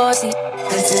a car seat.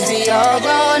 And since we all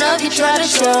grown up, you try to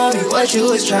show me what you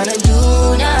was trying to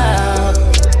do now.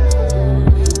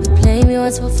 You played me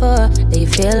once before, now you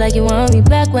feel like you want me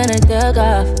back when I dug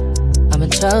off. I'm a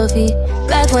trophy,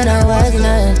 back when I was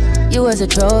nothing, you was a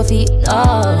trophy.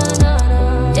 Oh,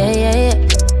 yeah.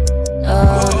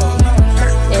 Oh,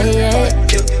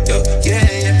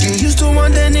 yeah. You used to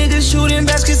niggas shooting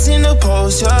baskets in the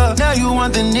post, yeah. Now you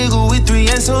want the nigga with 3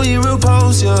 and so he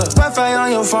repose, yeah. Wi-Fi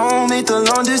on your phone make the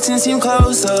long distance seem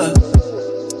closer.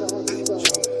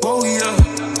 Oh yeah.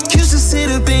 Used to sit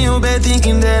up in your bed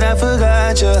thinking that I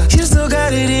forgot ya. You still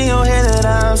got it in your head that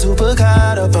I'm super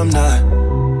caught up, I'm not.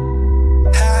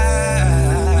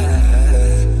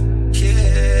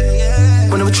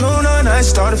 When the patrol on night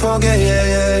started to forget,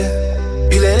 yeah.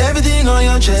 You let everything on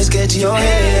your chest get to your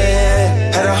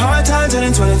head. Had a hard time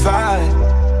turning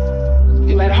 25.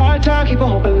 You had a hard time keeping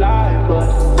hope alive,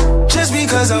 but just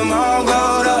because I'm all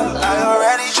grown up, I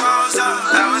already chose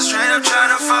up. I was straight up trying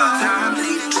to fuck. Now I'm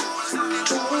bleeding.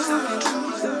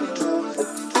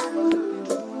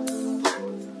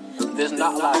 There's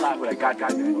not a lot of people that got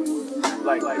that.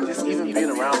 Like just even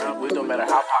being around people, it don't matter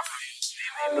how popular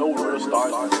they know real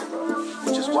stars,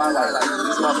 which is why like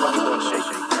this motherfucker don't shake.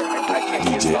 I can't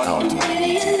get started.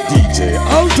 DJ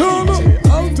Altona.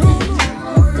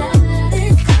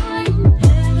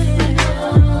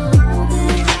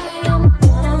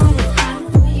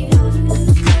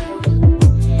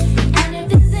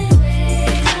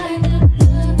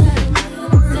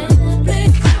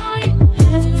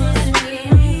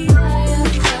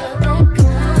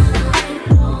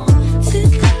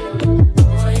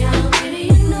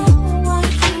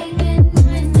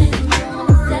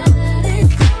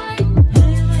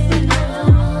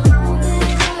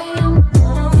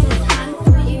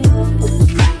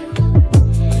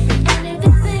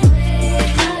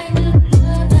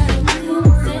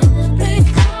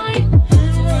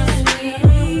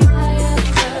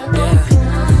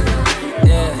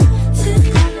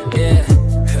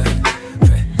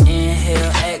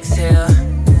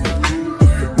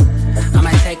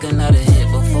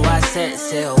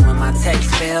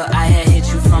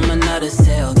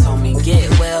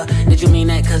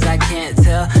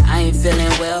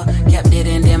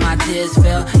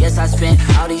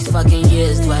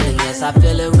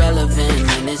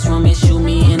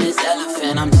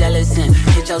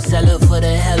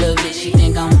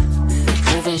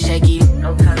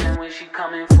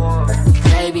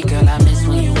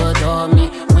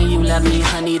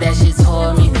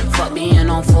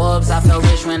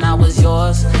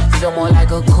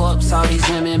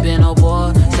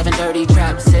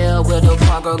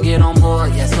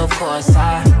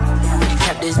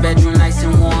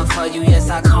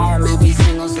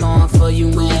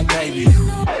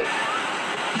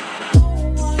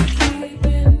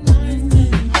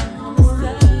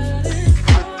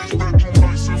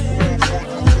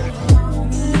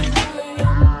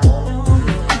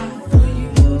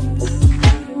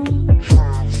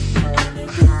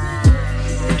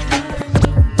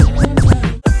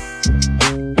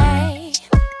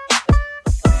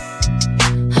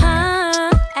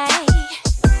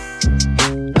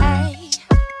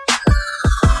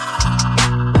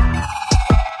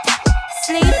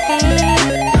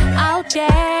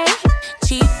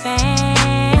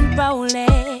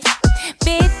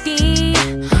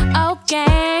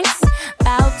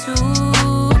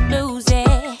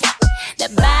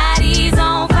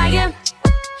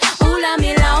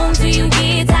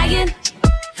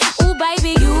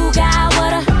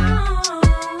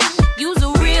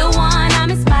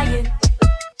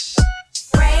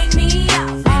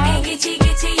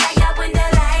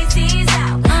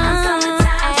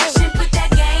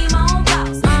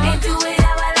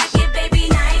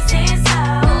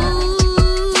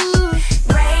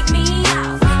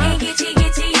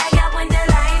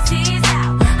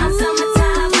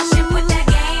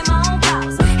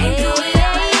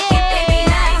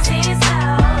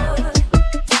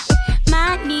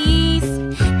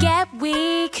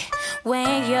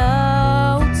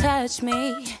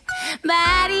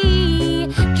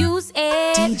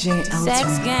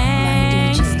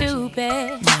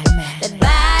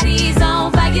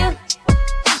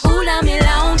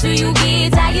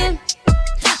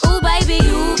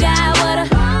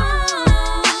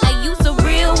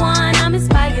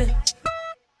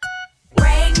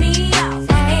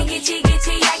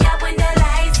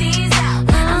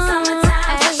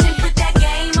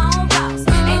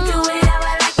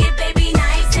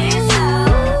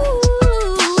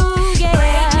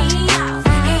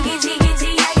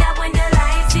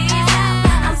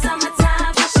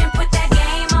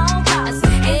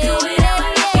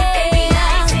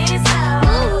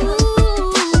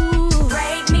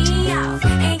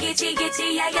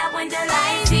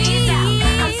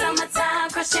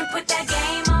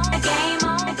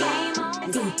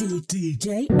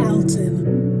 DJ Alton.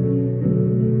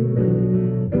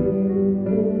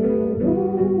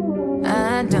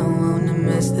 I don't wanna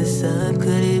mess this up.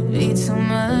 Could it be too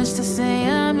much to say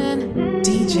I'm in?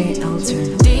 DJ DJ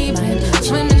Alton. Deep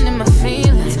swimming in my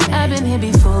feelings. I've been here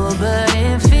before, but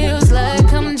it feels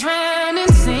like I'm drowning,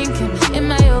 sinking.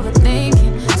 Am I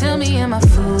overthinking? Tell me, am I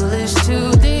foolish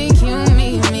to think you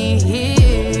meet me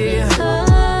here?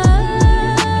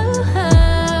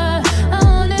 I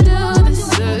wanna do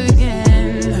this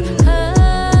again.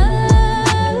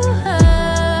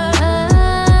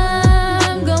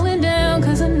 I'm going down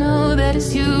 'cause I know that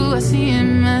it's you I see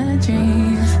in my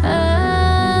dreams.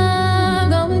 I'm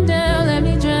going down, let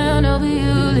me drown over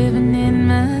you, living in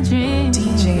my dreams.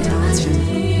 DJ Alton,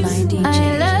 my DJ. I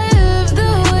love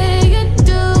the way you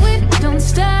do it, don't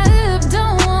stop,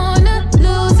 don't wanna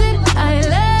lose it. I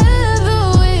love the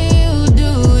way you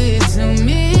do it to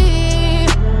me.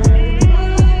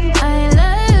 I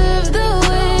love the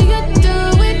way you do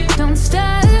it, don't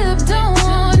stop, don't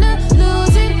wanna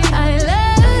lose it. I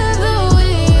love the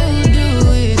way you do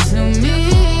it to me.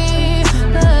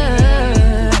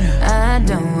 But I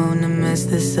don't wanna mess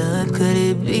this up, could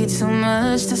it be too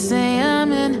much to say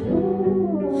I'm in?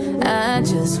 I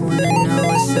just wanna know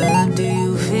what's up, do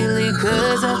you feel it?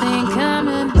 'Cause I think I'm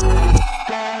in.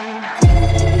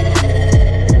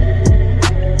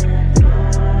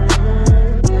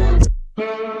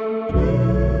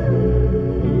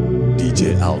 DJ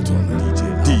Alton.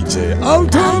 DJ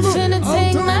Alton. I'm finna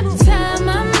take my time,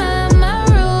 my mind, my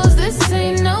rules, this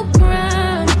ain't no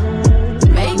crime.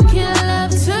 Making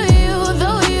love to you,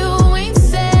 though you ain't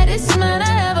said it's mine.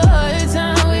 I have a hard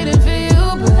time waiting for you,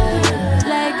 but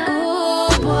like, ooh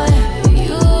boy,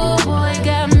 you boy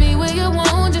got me where you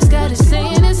want, just gotta say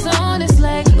in it's on. It's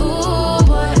like, ooh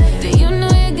boy, do you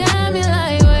know you got me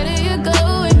like, where do you go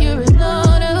when you're alone?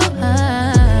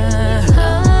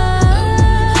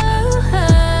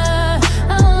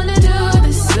 I wanna do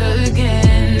this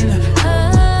again.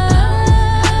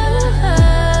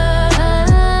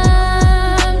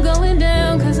 I'm going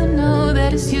down 'cause I know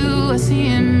that it's you I see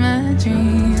in my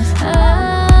dreams.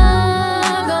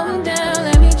 I'm going down,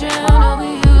 let me drown over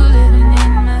you, living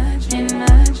in my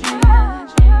dreams.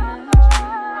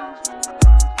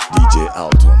 DJ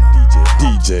Alton.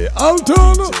 DJ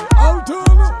Alton.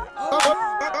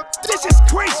 This is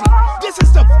crazy. This is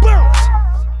the bounce.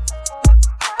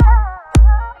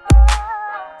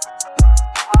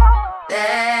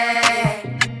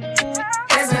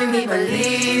 That's made me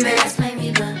believe it. That's made me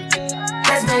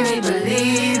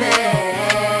believe it.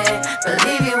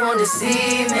 Believe you won't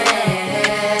deceive me.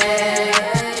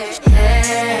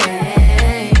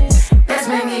 That's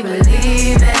made me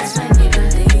believe it. That's made me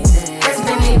believe it. That's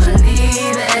made me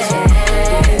believe it.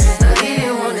 Believe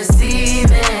you won't deceive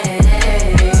me.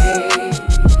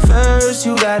 First,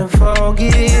 you gotta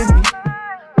forgive me.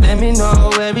 Let me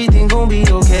know everything gon' be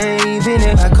okay. Even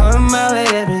if I come out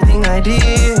with everything I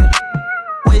did,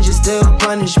 would you still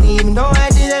punish me even though I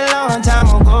did it a long time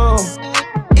ago?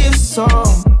 If so,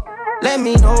 let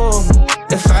me know.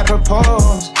 If I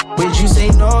propose, would you say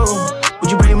no?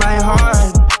 Would you break my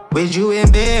heart? Would you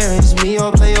embarrass me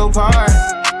or play your part?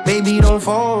 Baby, don't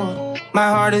fold, my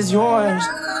heart is yours.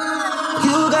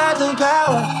 You got the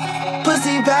power,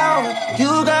 pussy power.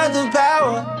 You got the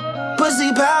power.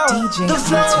 Pussy power, DJ the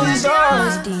flow is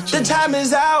yours, DJ. the time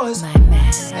is ours. My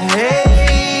man.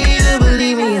 Hey, you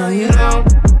believe me or you don't.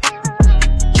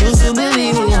 Choose to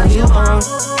believe me or you won't.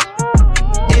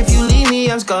 If you leave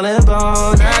me, I'm skull and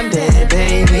bone. I'm dead,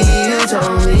 baby, you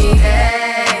told me.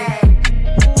 Hey,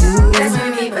 that's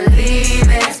made me believe it.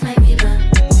 That's made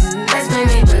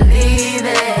me believe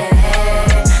it.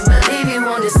 Believe you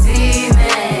won't deceive me.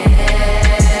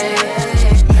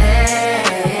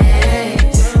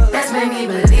 That's made me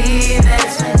believe it.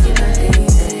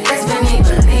 That's made me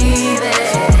believe it.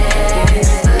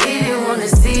 Believe you won't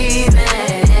deceive me.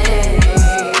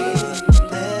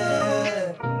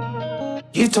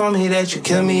 You told me that you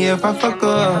kill me if I fuck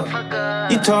up.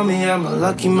 You told me I'm a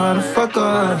lucky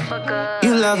motherfucker.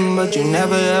 You love him, but you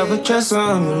never ever trust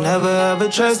him. You never ever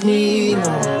trust me,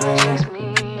 no.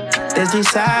 There's 3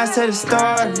 sides to the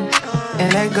story,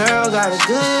 and that girl got a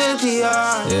good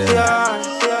PR. Yeah.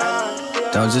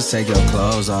 Don't just take your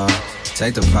clothes off,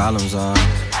 take the problems off,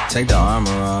 take the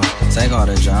armor off, take all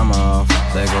the drama off.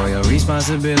 Let go of your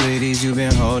responsibilities you've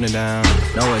been holding down.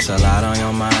 Know it's a lot on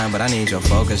your mind, but I need your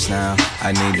focus now.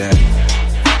 I need that.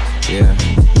 Yeah,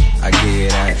 I give you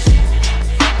that.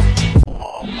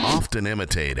 Often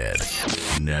imitated,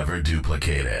 never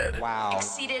duplicated. Wow.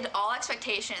 Exceeded all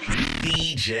expectations.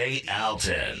 DJ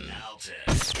Alton.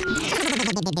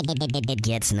 It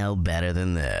gets no better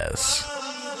than this.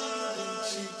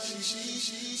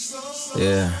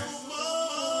 Yeah.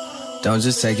 Don't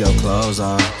just take your clothes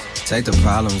off, take the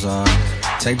problems off,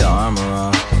 Take the armor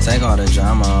off, take all the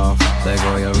drama off. Let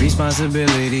go of your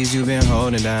responsibilities you've been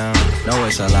holding down. Know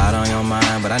it's a lot on your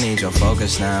mind, but I need your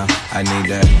focus now. I need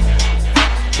that.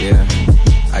 Yeah,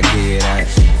 I give you that.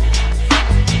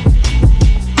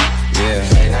 Yeah.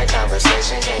 Late night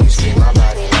conversation, can you speak my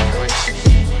body language?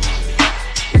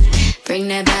 Bring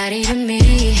that body to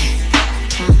me.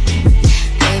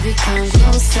 Baby, come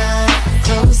closer,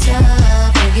 closer,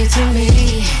 bring it to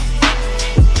me.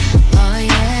 Oh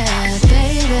yeah,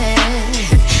 baby,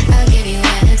 I'll give you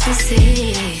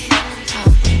ecstasy.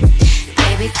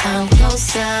 Baby, come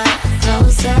closer,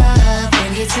 closer,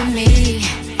 bring it to me.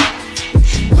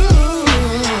 Ooh,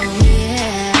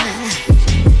 yeah.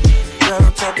 Girl,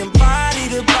 I'm talking body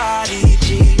to body,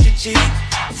 G to G.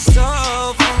 So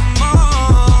for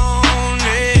morning.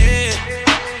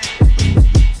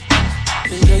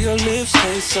 And girl, your lips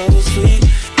taste so sweet.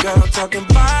 Girl, I'm talking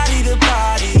body to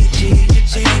body, G to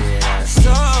G.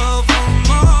 So for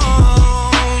morning.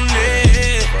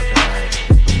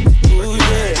 Ooh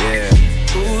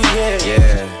yeah, ooh yeah.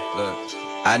 Yeah, look,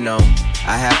 I know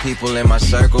I had people in my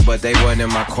circle, but they wasn't in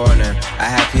my corner. I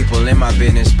had people in my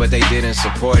business, but they didn't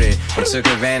support it. They took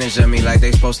advantage of me like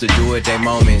they supposed to do at their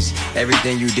moments.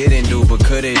 Everything you didn't do, but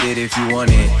coulda did if you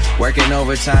wanted. Working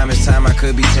overtime, it's time I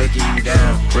could be taking you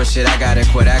down. Real shit, I gotta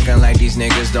quit acting like these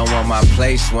niggas don't want my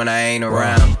place when I ain't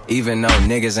around. Even though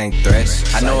niggas ain't threats.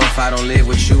 I know if I don't live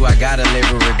with you, I gotta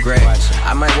live with regret.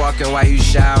 I might walk in while you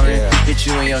showering, hit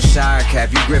you in your shower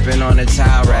cap, you gripping on the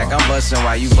towel rack. I'm busting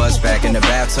while you bust back in the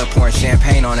bathtub, pouring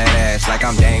champagne on that ass like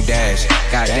I'm Dame Dash.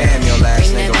 Goddamn, your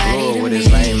last nigga blew with his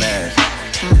lame ass.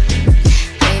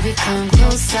 Baby, come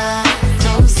closer,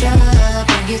 closer,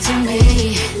 bring it to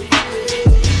me.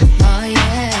 Oh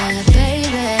yeah,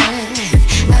 baby,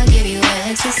 I'll give you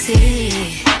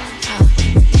ecstasy.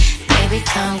 Baby,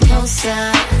 come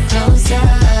closer, closer,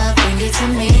 bring it to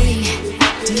me.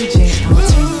 DJ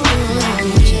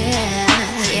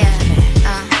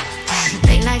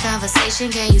Conversation,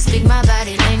 can you speak my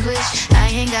body language? I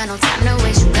ain't got no time to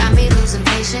waste, you got me losing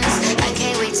patience. I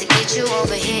can't wait to get you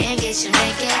over here and get you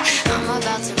naked. I'm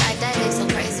about to ride that dick so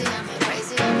crazy, I'm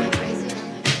crazy, I'm crazy.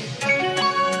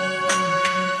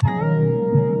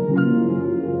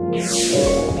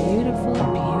 Beautiful,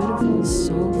 beautiful,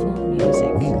 soulful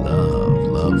music. We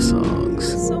love songs.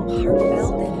 So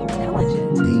heartfelt and intelligent.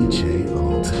 DJ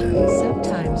Alton.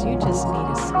 Sometimes you just need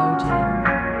a slow jam.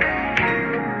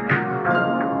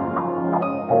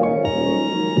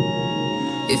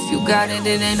 If you got it,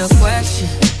 it ain't a question.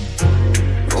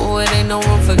 Oh, it ain't no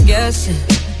room for guessing.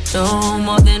 No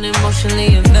more than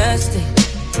emotionally invested.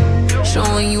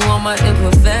 Showing you all my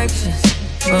imperfections.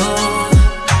 Oh,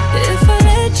 if I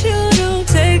let you, don't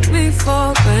take me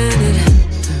for granted.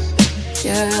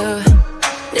 Yeah.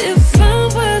 If I'm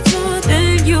worth more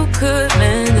than you could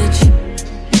manage,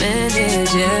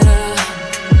 yeah.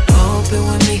 Open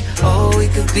with me, oh, we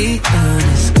could be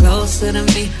honest. Closer to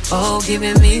me, oh,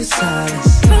 giving me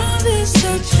solace. Promise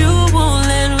that you won't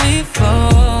let me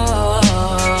fall.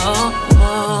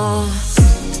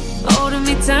 Holding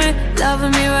me tight,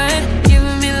 loving me right,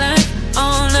 giving me life.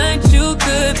 All night you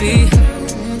could be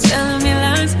telling me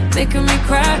lies, making me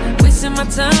cry, wasting my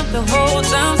time the whole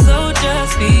time. So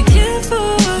just be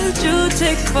careful what you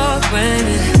take for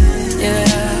granted. Yeah.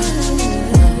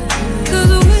 Cause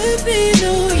with me,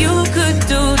 no, you could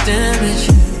do damage.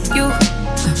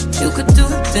 You could do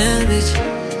damage.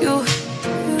 You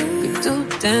could do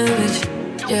damage.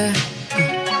 Yeah.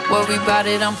 Worry about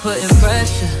it, I'm putting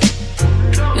pressure.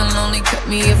 You'll only cut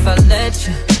me if I let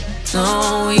you.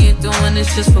 No, we ain't doing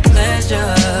this just for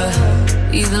pleasure.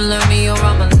 Either learn me or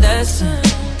I'm a lesson.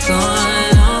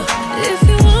 Going on. If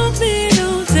you want me,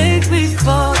 don't take me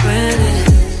for granted.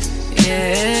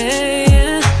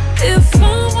 Yeah. If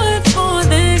I'm worth more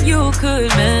than you could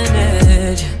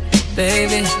manage,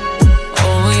 baby.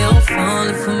 Oh, you're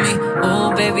falling for me.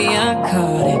 Oh, baby, I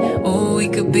caught it. Oh, we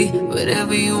could be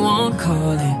whatever you want,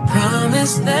 call it.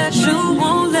 Promise that you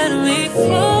won't let me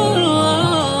fall.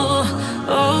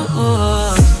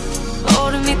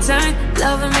 Holding me tight,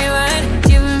 loving me right,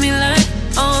 giving me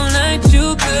life. All night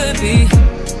you could be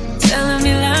telling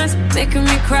me lies, making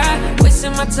me cry,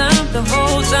 wasting my time the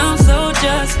whole time. So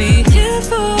just be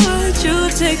careful what you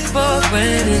take for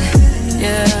granted.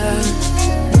 Yeah.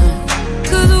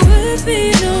 Cause with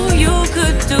me, no, you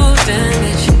could do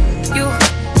damage. You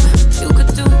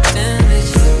could do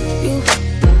damage. You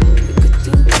could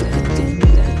do damage.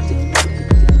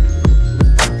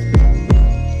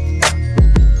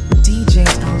 DJ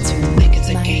Alton, my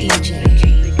DJ,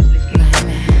 my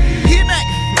man. Hit back.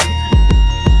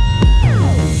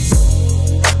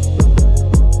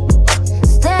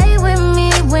 Stay with me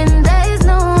when there's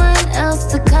no one else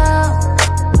to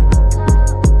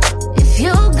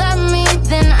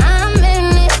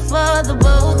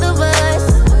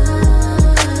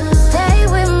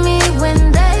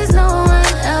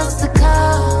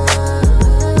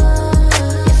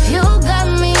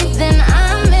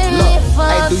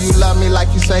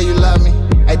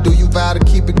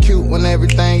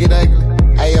everything get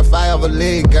ugly. Hey, if I ever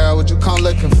leave, girl, would you come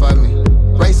looking for me?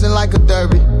 Racing like a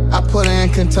derby, I put her in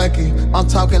Kentucky. I'm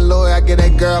talking Lloyd, I get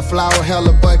that girl flower,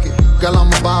 hella bucket. Girl,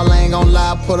 I'm a ball, I ain't gon'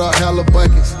 lie, I put up hella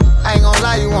buckets. I ain't gon'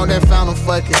 lie, you want that fountain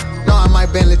fucking. No, I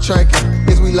might Bentley truckin'.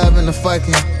 Is we loving the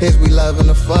fucking? Is we loving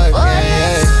the fucking?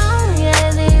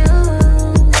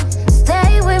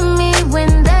 Stay with me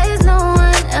when there's no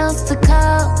one else to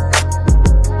call.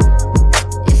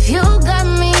 If you got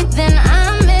me, then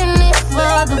I'm in it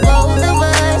for the both of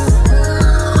us.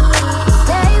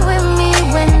 Stay with me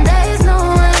when there's no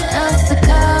one else to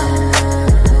call.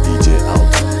 DJ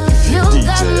Alton. If you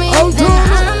got me, then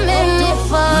I'm in it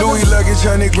for Louis luggage,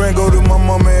 100 grand, go to my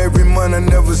mama every month. I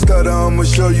never stutter, I'ma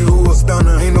show you who a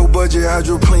stunner. Ain't no budget,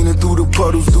 hydroplaning through the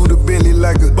puddles, through the Bentley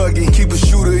like a buggy. Keep a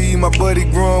shooter, eat my buddy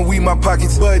growing, we my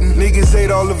pockets button. Niggas hate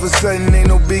all of a sudden, ain't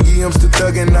no biggie, I'm still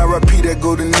thuggin'. I repeat that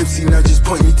go to Nipsey, now just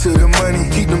point me to the money.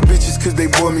 Keep them bitches cause they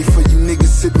bought me, for you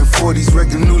niggas sippin' 40s,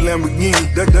 wreck a new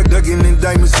Lamborghini. Duckin' in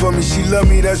diamonds for me, she love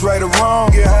me, that's right or wrong.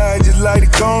 Get high, just light a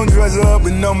cone, dress her up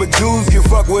in number jewels, get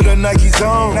fuck with her Nike's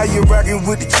on. Now you're rockin'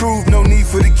 with the truth, no need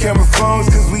for the camera phones,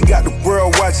 cause we got the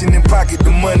world watching and pocket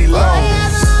the money long.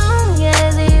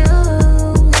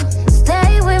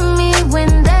 Stay with me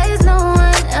when there's no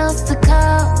one else to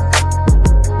call.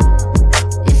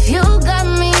 If you got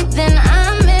me, then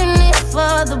I'm in it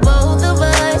for the both of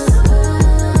us.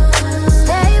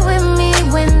 Stay with me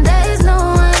when there's no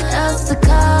one else to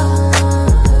call.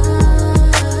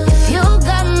 If you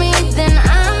got me, then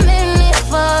I'm in it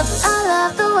for the... I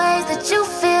love the ways that you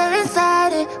feel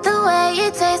inside it. The way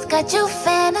it tastes got you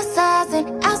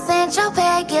fantasizing. I'll send your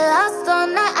bag, get lost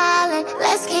on the island.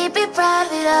 Let's keep it private,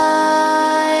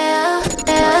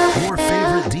 Your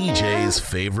favorite DJ's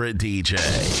favorite DJ.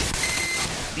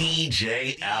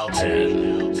 DJ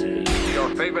Alton. Your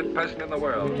favorite person in the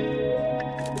world.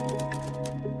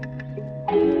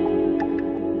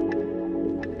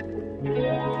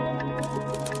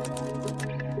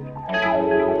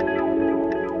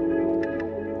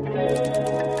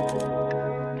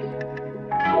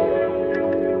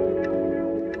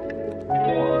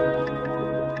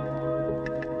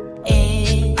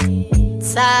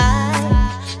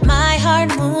 Inside, my heart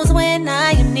moves when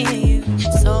I am near you.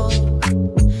 So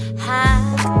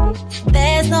high,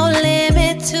 there's no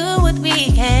limit to what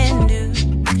we can do.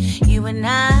 You and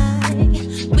I,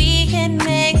 we can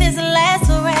make this last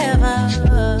forever.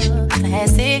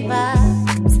 Classic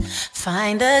vibes,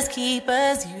 find us, keep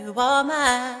us, you are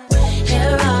mine.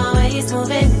 You're always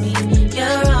moving me,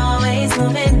 you're always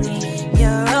moving me,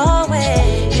 you're always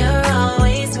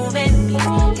moving me,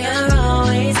 you're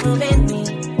always moving me.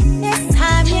 This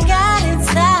time you got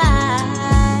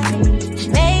inside,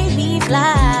 made me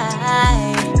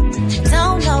fly.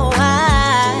 Don't know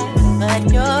why,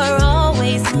 but you're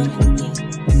always moving me.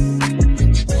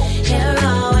 You're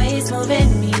always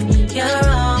moving me, you're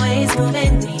always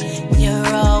moving me,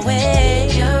 you're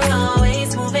always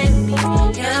moving me,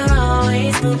 you're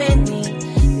always moving me.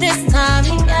 This time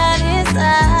you got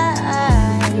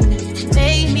inside,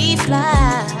 made me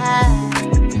fly.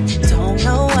 Don't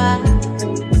know why,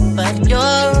 but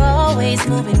you're always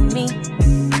moving me.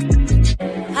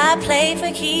 I play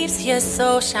for keeps, your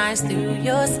soul shines through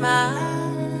your smile.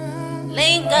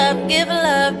 Link up, give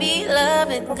love, be love,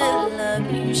 and good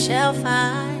love you shall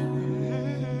find.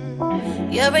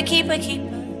 You're a keeper,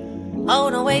 oh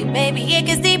no wait, baby, it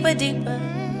gets deeper, deeper.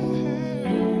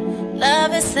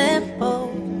 Love is simple,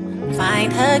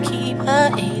 find her, keep her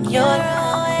in your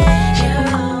always,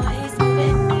 you're always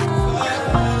moving me, you're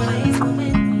always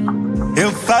moving me.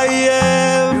 If I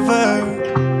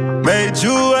ever made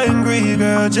you angry,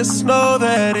 girl, just know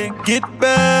that it get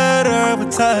better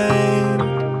with time.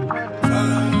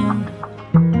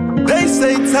 They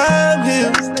say time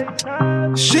heals.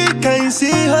 She can't see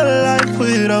her life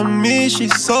without me,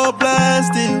 she's so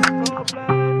blasted.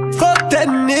 Fuck that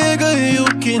nigga, you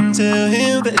can tell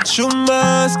him that you're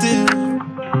mine still.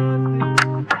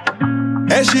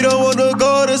 And she don't wanna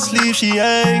go to sleep, she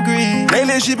angry.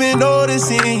 Lately she been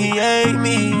noticing he ain't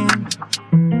me.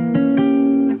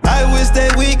 I wish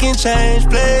that we can change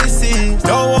places.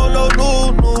 Don't want no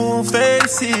new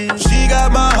faces. She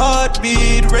got my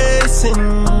heartbeat racing.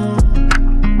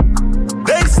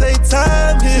 They say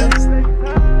time heals.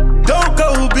 Don't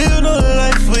go build no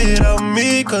life without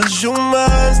me, cause you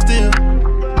mine still.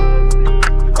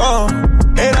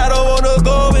 And I don't wanna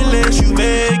go unless you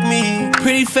make me.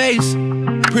 Pretty face,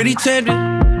 pretty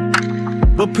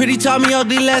tempting, but pretty taught me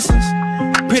ugly lessons.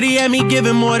 Pretty had me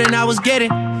giving more than I was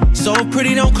getting. So if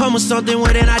pretty don't come with something,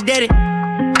 well then I did it.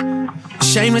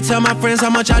 Shame to tell my friends how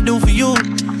much I do for you,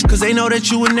 Cause they know that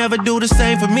you would never do the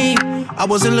same for me. I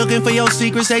wasn't looking for your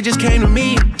secrets, they just came to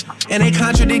me. And they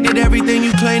contradicted everything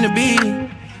you claim to be.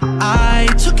 I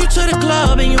took you to the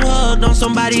club and you hugged on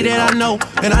somebody that I know.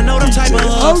 And I know them type of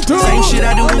hugs. Same shit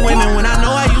I do with women when I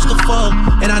know I used to fuck.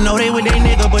 And I know they with they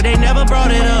nigga, but they never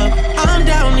brought it up. I'm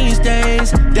down these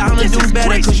days, down to do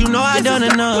better, cause you know I done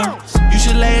enough. You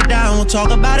should lay it down, we'll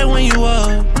talk about it when you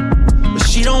up. But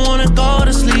she don't wanna go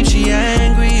to sleep, she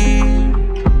angry.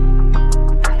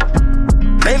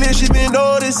 Lately she been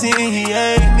noticing he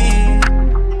ain't me.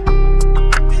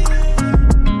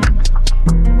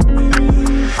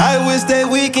 I wish that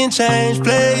we can change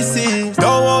places.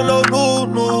 Don't want no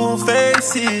new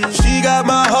faces. She got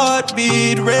my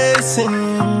heartbeat racing.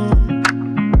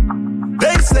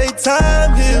 They say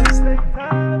time heals.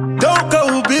 Don't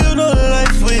go build no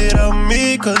life without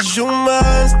me, cause you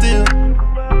mine still.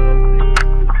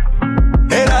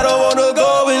 And I don't wanna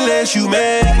go unless you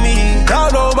make me.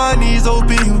 Down on my knees,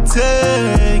 hoping you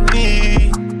take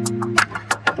me.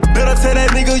 Better tell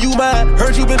that nigga you mine.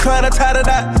 Heard you been trying to tie the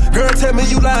knot. Girl, tell me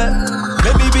you lying.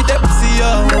 Let me beat that pussy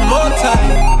up one more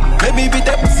time. Let me beat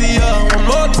that pussy up one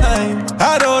more time.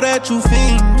 I know that you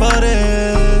fiend for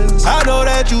this. I know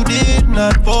that you did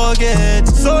not forget.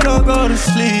 So don't go to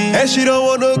sleep. And she don't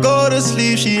wanna go to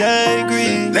sleep, she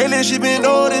angry. Lately she been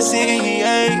noticing he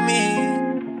ain't me.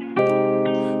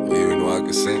 You even know I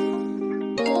can sing.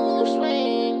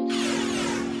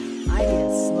 I need a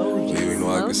slow jam. You even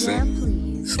know I can sing.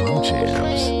 Slow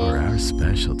jams are our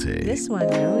specialty. This one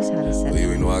knows how to set you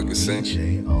even know I can sing.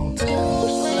 DJ Alton.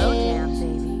 slow jam,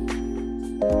 baby.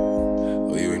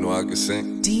 You even know I can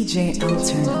sing. DJ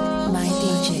Alton, my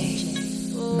DJ,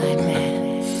 my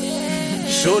man.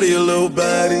 Shorty a little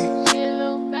body,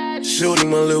 shorty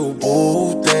my little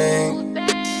boo thing,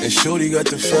 and shorty got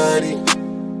the fatty.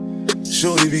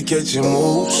 Shorty be catching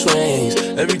mood swings.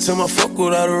 Every time I fuck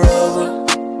without a rubber,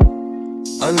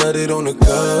 I nutted on the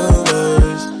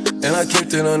covers, and I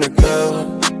kept it undercover,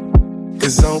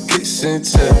 cause I don't kiss and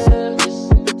tell.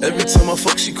 Every time I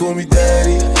fuck, she call me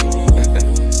daddy.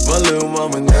 My little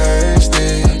mama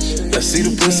nasty. I see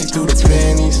the pussy through the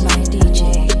panties.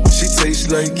 She tastes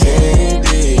like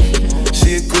candy.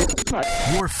 She a good.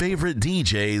 Your favorite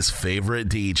DJ's favorite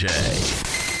DJ.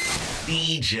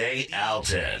 DJ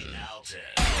Alton.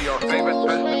 Your favorite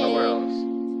person in the world.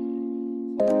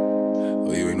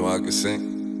 You even know I can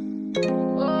sing.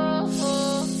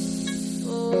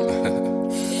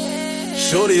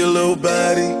 Shorty a little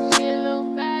body,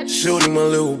 shorty my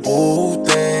little boo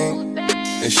thing,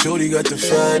 and shorty got the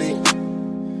fatty.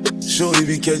 Shorty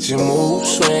be catching mood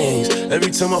swings.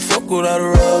 Every time I fuck without a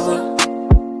rubber,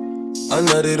 I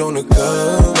nutted on the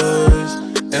covers,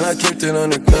 and I kept it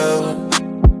undercover,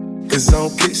 cause I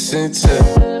don't kiss and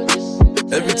tell.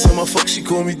 Every time I fuck, she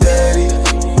call me daddy.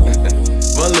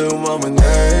 My little mama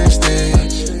nasty.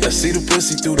 I see the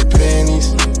pussy through the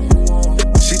panties.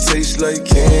 She tastes like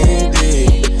candy.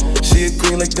 She a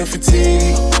queen like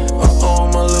Nefertiti.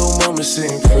 My little mama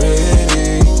sitting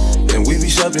pretty, and we be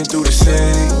shopping through the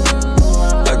city.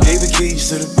 I gave the keys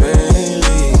to the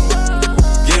Bentley.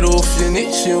 Get off your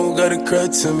knees, you don't gotta cry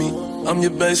to me. I'm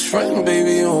your best friend,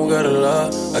 baby, you don't gotta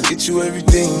lie. I get you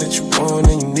everything that you want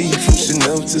and you need, from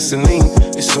Chanel to Celine.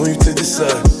 It's on you to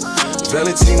decide.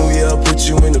 Valentine'S, yeah, I'll put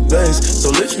you in the best.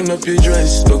 So lifting up your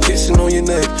dress, start kissing on your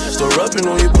neck, start rubbing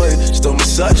on your butt, start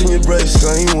massaging your breasts.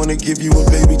 I ain't wanna give you a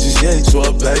baby just yet, so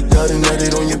I backed out and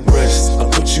nutted on your breast. I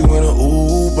put you in an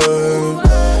Uber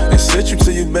and sent you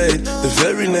to your bed. The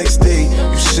very next day,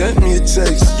 you sent me a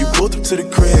text. You pulled up to the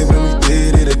crib and we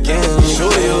did it again.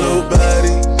 Shorty a little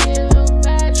body,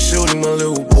 shorty my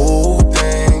little boo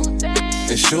thing,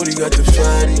 and shorty got the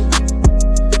fatty.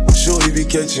 Shorty be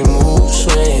catching mood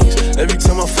swings. Every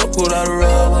time I fuck without a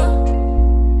rubber,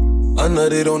 I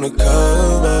nutted on the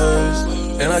covers,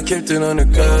 and I kept it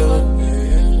undercover,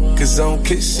 cause I don't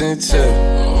kiss and tell.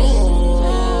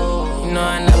 You know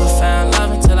I never found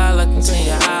love until I looked into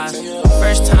your eyes.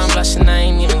 First time blushing, I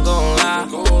ain't even gon' lie.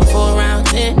 4 round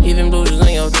 10, even bruises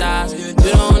on your thighs. You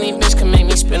the only bitch can make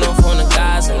me spin off on the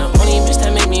guys, and the only bitch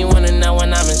that make me wanna know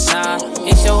when I'm inside.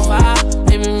 It's your vibe,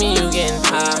 baby, me you getting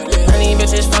high. Honey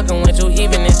bitches fucking with you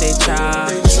even if they try.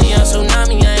 See a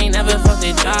tsunami, I ain't never fucked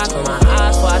they dry. Close my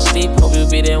eyes before I sleep, hope you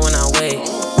be there when I wake.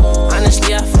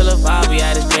 Honestly, I feel a vibe, we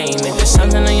had this dream. If there's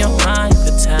something on your mind, you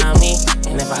could tell me.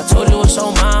 And if I told you it's so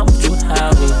mine, would you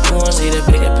help me? You won't see the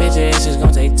bigger picture, it's just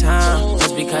gonna take time.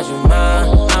 Just because you mine,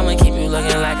 I'ma keep you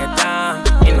looking like a dime.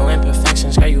 Ain't no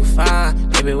imperfections, girl, you fine.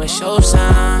 Baby, what's your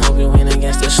sign? Hope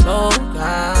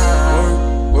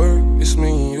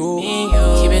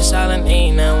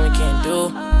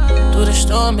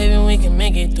on, baby, we can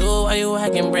make it through. Why you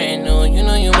acting brand new? You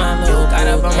know you my little. Got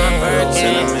up on my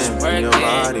birthday. Cinnamon, your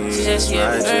body is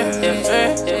righteous.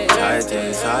 Tight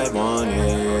as I want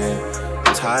it.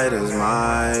 Tight as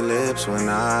my lips when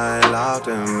I lock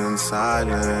them in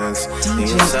silence. And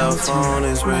your cell phone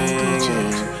is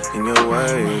ringing, and you're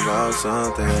worried about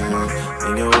something.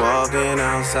 And you're walking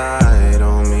outside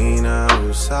on me now.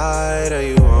 Whose side are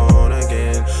you on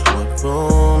again? What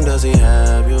room does he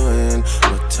have you in?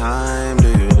 What time do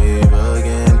you leave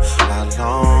again? How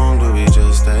long do we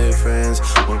just stay friends?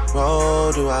 What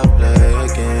role do I play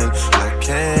again? I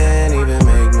can't even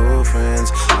make new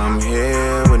friends. I'm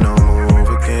here with no move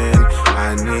again.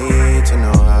 I need to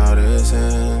know how this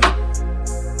ends.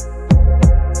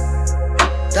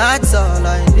 That's all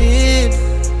I need.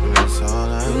 That's all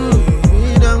I need.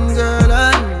 Freedom, girl,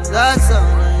 and that's all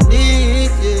I need,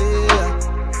 yeah.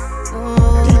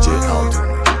 DJ Alton.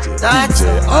 That's DJ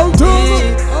all I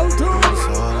need. That's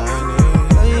all I need.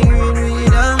 I agree,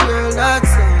 freedom, girl,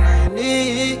 that's all I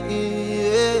need.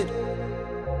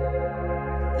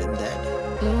 Them dead.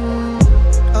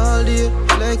 All day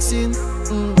flexing.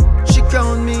 She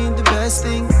crowned me the best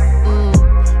thing.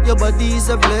 Your body is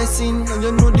a blessing, and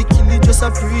you know the kill it just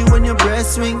a pre when your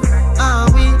breast swing.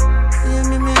 You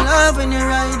make me love when you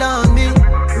ride on me.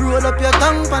 Roll up your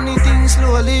tongue, funny thing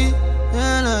slowly.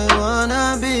 And I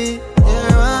wanna be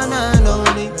your one and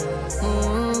only.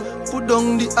 Put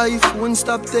down the iPhone,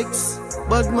 stop text.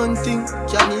 Bad man thing,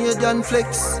 Canadian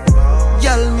flex.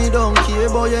 Girl, me don't care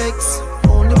about your ex.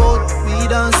 Only about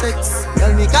weed and sex.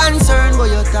 Girl, me concerned about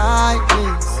your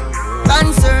tightness.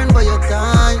 Concerned about your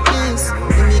tightness.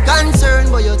 Give me concerned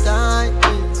about your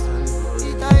tightness.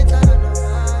 Be tighter than a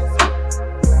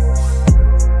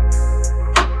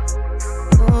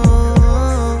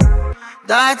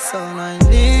that's all I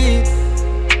need.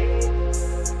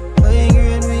 I agree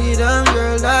with me, damn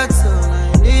girl, that's all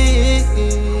I need.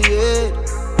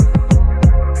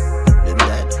 Them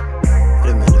dead,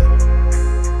 them dead.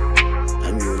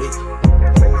 I'm beauty,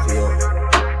 over your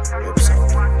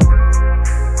website.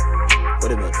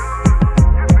 What a minute.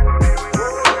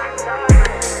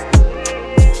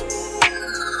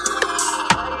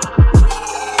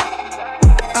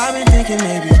 I've been thinking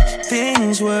maybe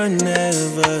things were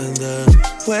never the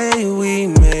way we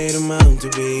made them out to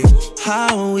be,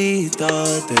 how we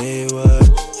thought they were.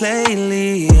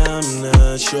 Lately, I'm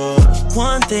not sure.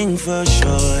 One thing for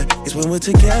sure is when we're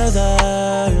together,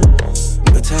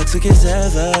 we're toxic as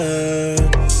ever.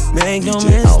 Make no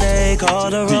mistake, all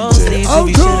the roads lead to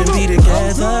we shouldn't be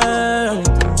together.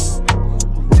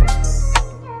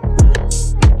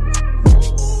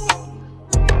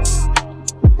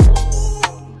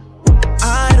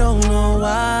 I don't know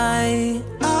why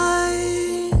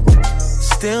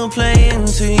still play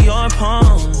into your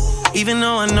palm, even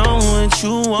though I know what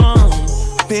you want.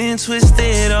 Been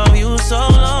twisted on you so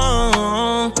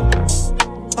long.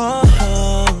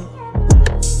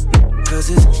 Cause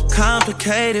it's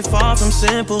complicated, far from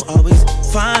simple. Always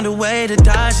find a way to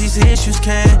dodge these issues.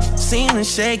 Can't seem to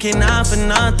shake it, not for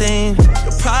nothing.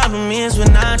 The problem is we're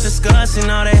not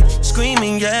discussing all that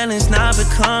screaming, yelling's not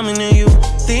becoming to you.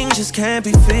 Things just can't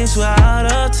be fixed without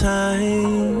a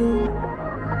time.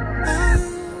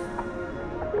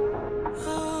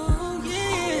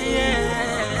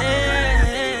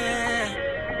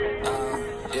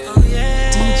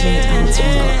 DJ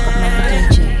Alton, my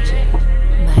DJ,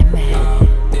 my man.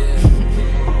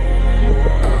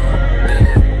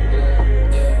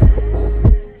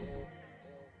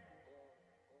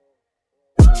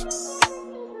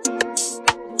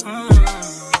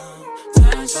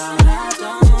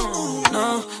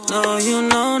 No, you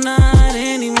know not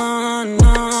anymore.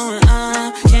 No,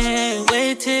 I can't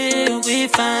wait till we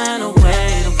find a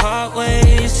way to part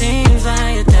ways. Seems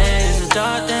like your days are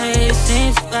dark days.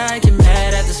 Seems like you're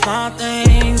mad at the small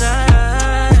things.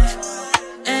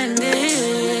 And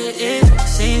it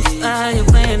seems like you're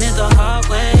playing it the hard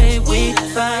way. We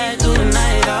fight through the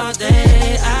night all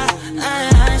day.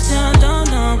 I still don't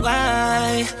know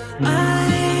why. I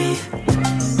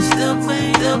still play.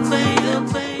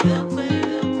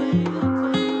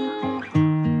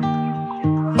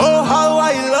 Oh, how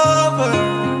I love her,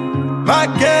 my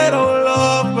ghetto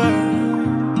lover.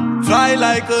 Fly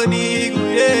like an eagle,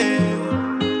 yeah.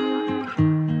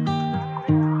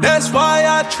 That's why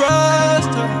I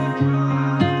trust her,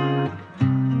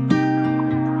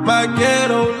 my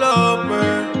ghetto lover.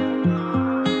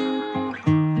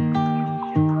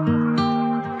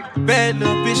 Bad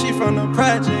little bitch. bitch, she from the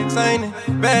projects, ain't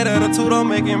it? Bad attitude, I'm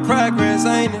making progress,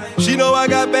 ain't it? She know I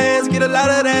got bands, get a lot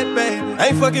of that, baby.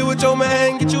 Ain't fucking with your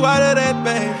man, get you out of that,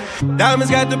 baby.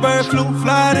 Diamonds got the bird flu,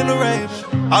 flying in the rain.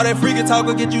 All that freaking talk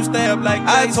will get you stabbed like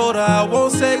I told her I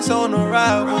want sex on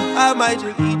arrival. I might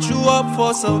just eat you up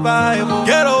for survival.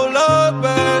 Ghetto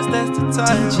lovers, that's the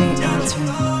title. DJ Alton,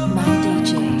 my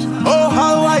DJ. Oh,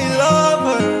 how I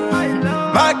love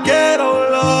her, my ghetto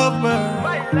lover.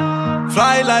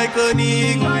 Fly like an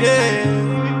eagle, yeah.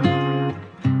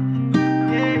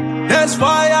 That's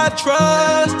why I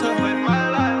trust her,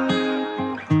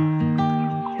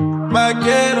 my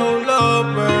ghetto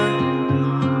lover.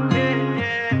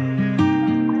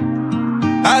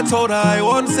 I told her I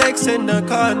want sex in the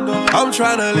condo. I'm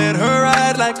tryna let her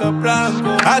ride like a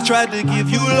Blanco. I tried to give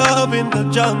you love in the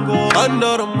jungle.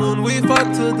 Under the moon we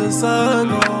fuck till the sun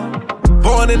go.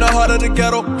 Born in the heart of the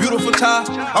ghetto, beautiful child.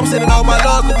 I'm sending all my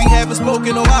love, but we haven't spoken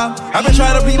in a while. I've been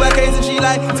trying to plead my case and she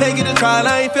like, take it to trial.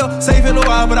 I ain't felt safe in a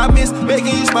while, but I miss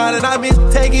making you smile and I miss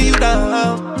taking you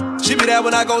down. She be there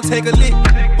when I gon' take a lick.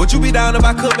 Would you be down if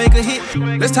I could make a hit?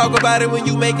 Let's talk about it when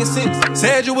you making sense.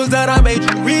 Said you was done, I made you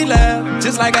relapse.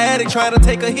 Just like an addict trying to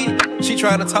take a hit. She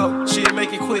trying to talk, she'll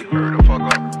make it quick.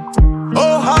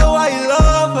 Oh, how I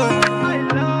love her,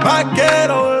 my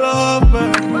ghetto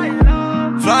lover.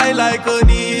 Fly like an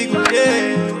eagle,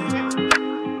 yeah.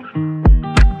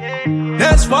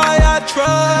 That's why I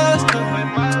trust her.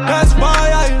 That's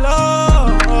why I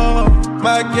love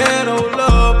my ghetto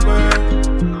lover.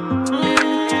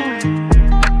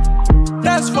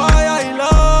 That's why I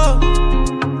love.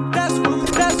 That's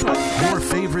why. Your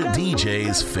favorite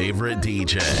DJ's favorite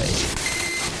DJ.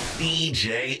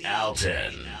 DJ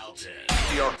Alton.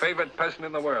 Your favorite person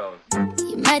in the world.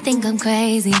 You might think I'm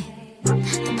crazy,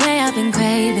 the way I've been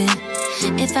craving.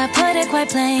 If I put it quite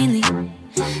plainly,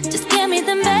 just give me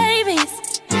them babies.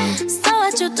 So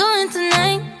what you doing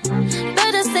tonight?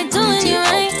 Better stay doing you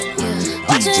right.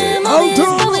 Watching movies,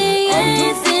 but we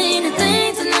ain't seen a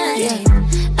thing tonight.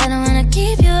 I don't wanna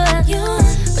keep you up,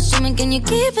 but show me, can you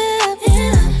keep it up?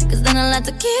 Cause then I'll have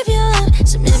to keep you up.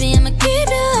 So maybe I'ma keep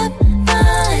you up.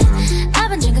 Fine. I've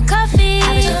been drinking coffee,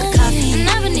 and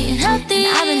I've been eating healthy.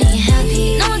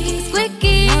 No one gets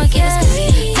squeaky,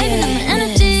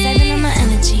 saving on my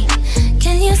energy.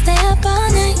 Can you stay up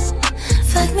all night?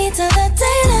 Fuck me till the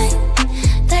daylight.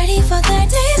 30 for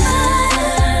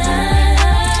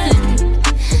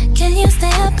 35. Can you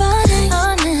stay up all night?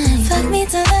 Fuck me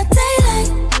till the daylight.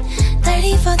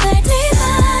 30 for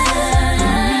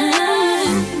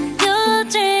 35. You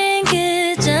drink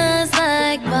it just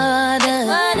like water.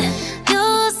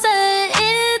 You say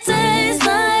it tastes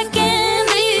like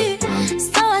candy.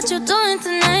 So what you doing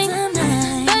tonight?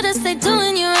 Better stay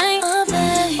doing you right.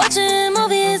 Watching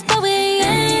movies, but we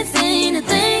ain't seen a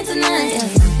thing tonight.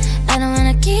 I don't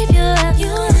wanna keep you up,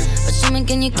 but show me,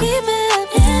 can you keep it up?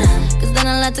 Cause then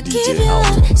I'll have to keep you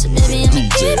up. So maybe I'ma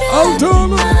keep you up.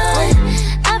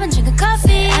 I've been drinking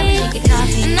coffee, and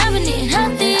I've been eating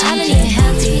healthy.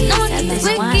 No one keeps me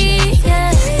squeaky,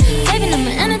 saving on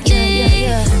my energy.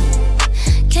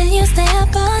 Can you stay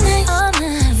up all night?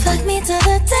 Fuck me till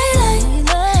the daylight.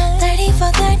 30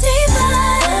 for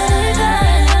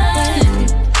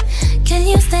 35. Can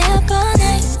you stay up all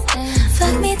night?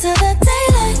 Fuck me till the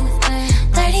daylight.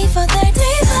 30 for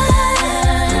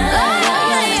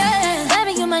 35.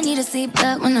 Baby, you might need a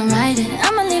seatbelt when I'm riding.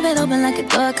 I'ma leave it open like a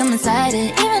door, come inside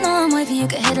it. Even though I'm wavy, you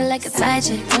can hit it like a side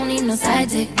chick. Don't need no side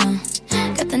dick, no.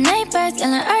 Got the night birds,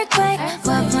 yelling earthquake.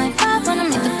 12.5 when I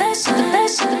make the best shit, the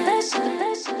best shit, the best shit, the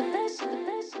best shit, the best shit,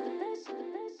 the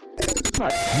best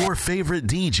shit. Your favorite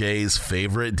DJ's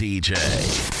favorite DJ.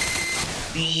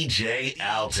 DJ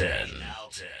Alton.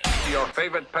 Your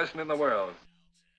favorite person in the world.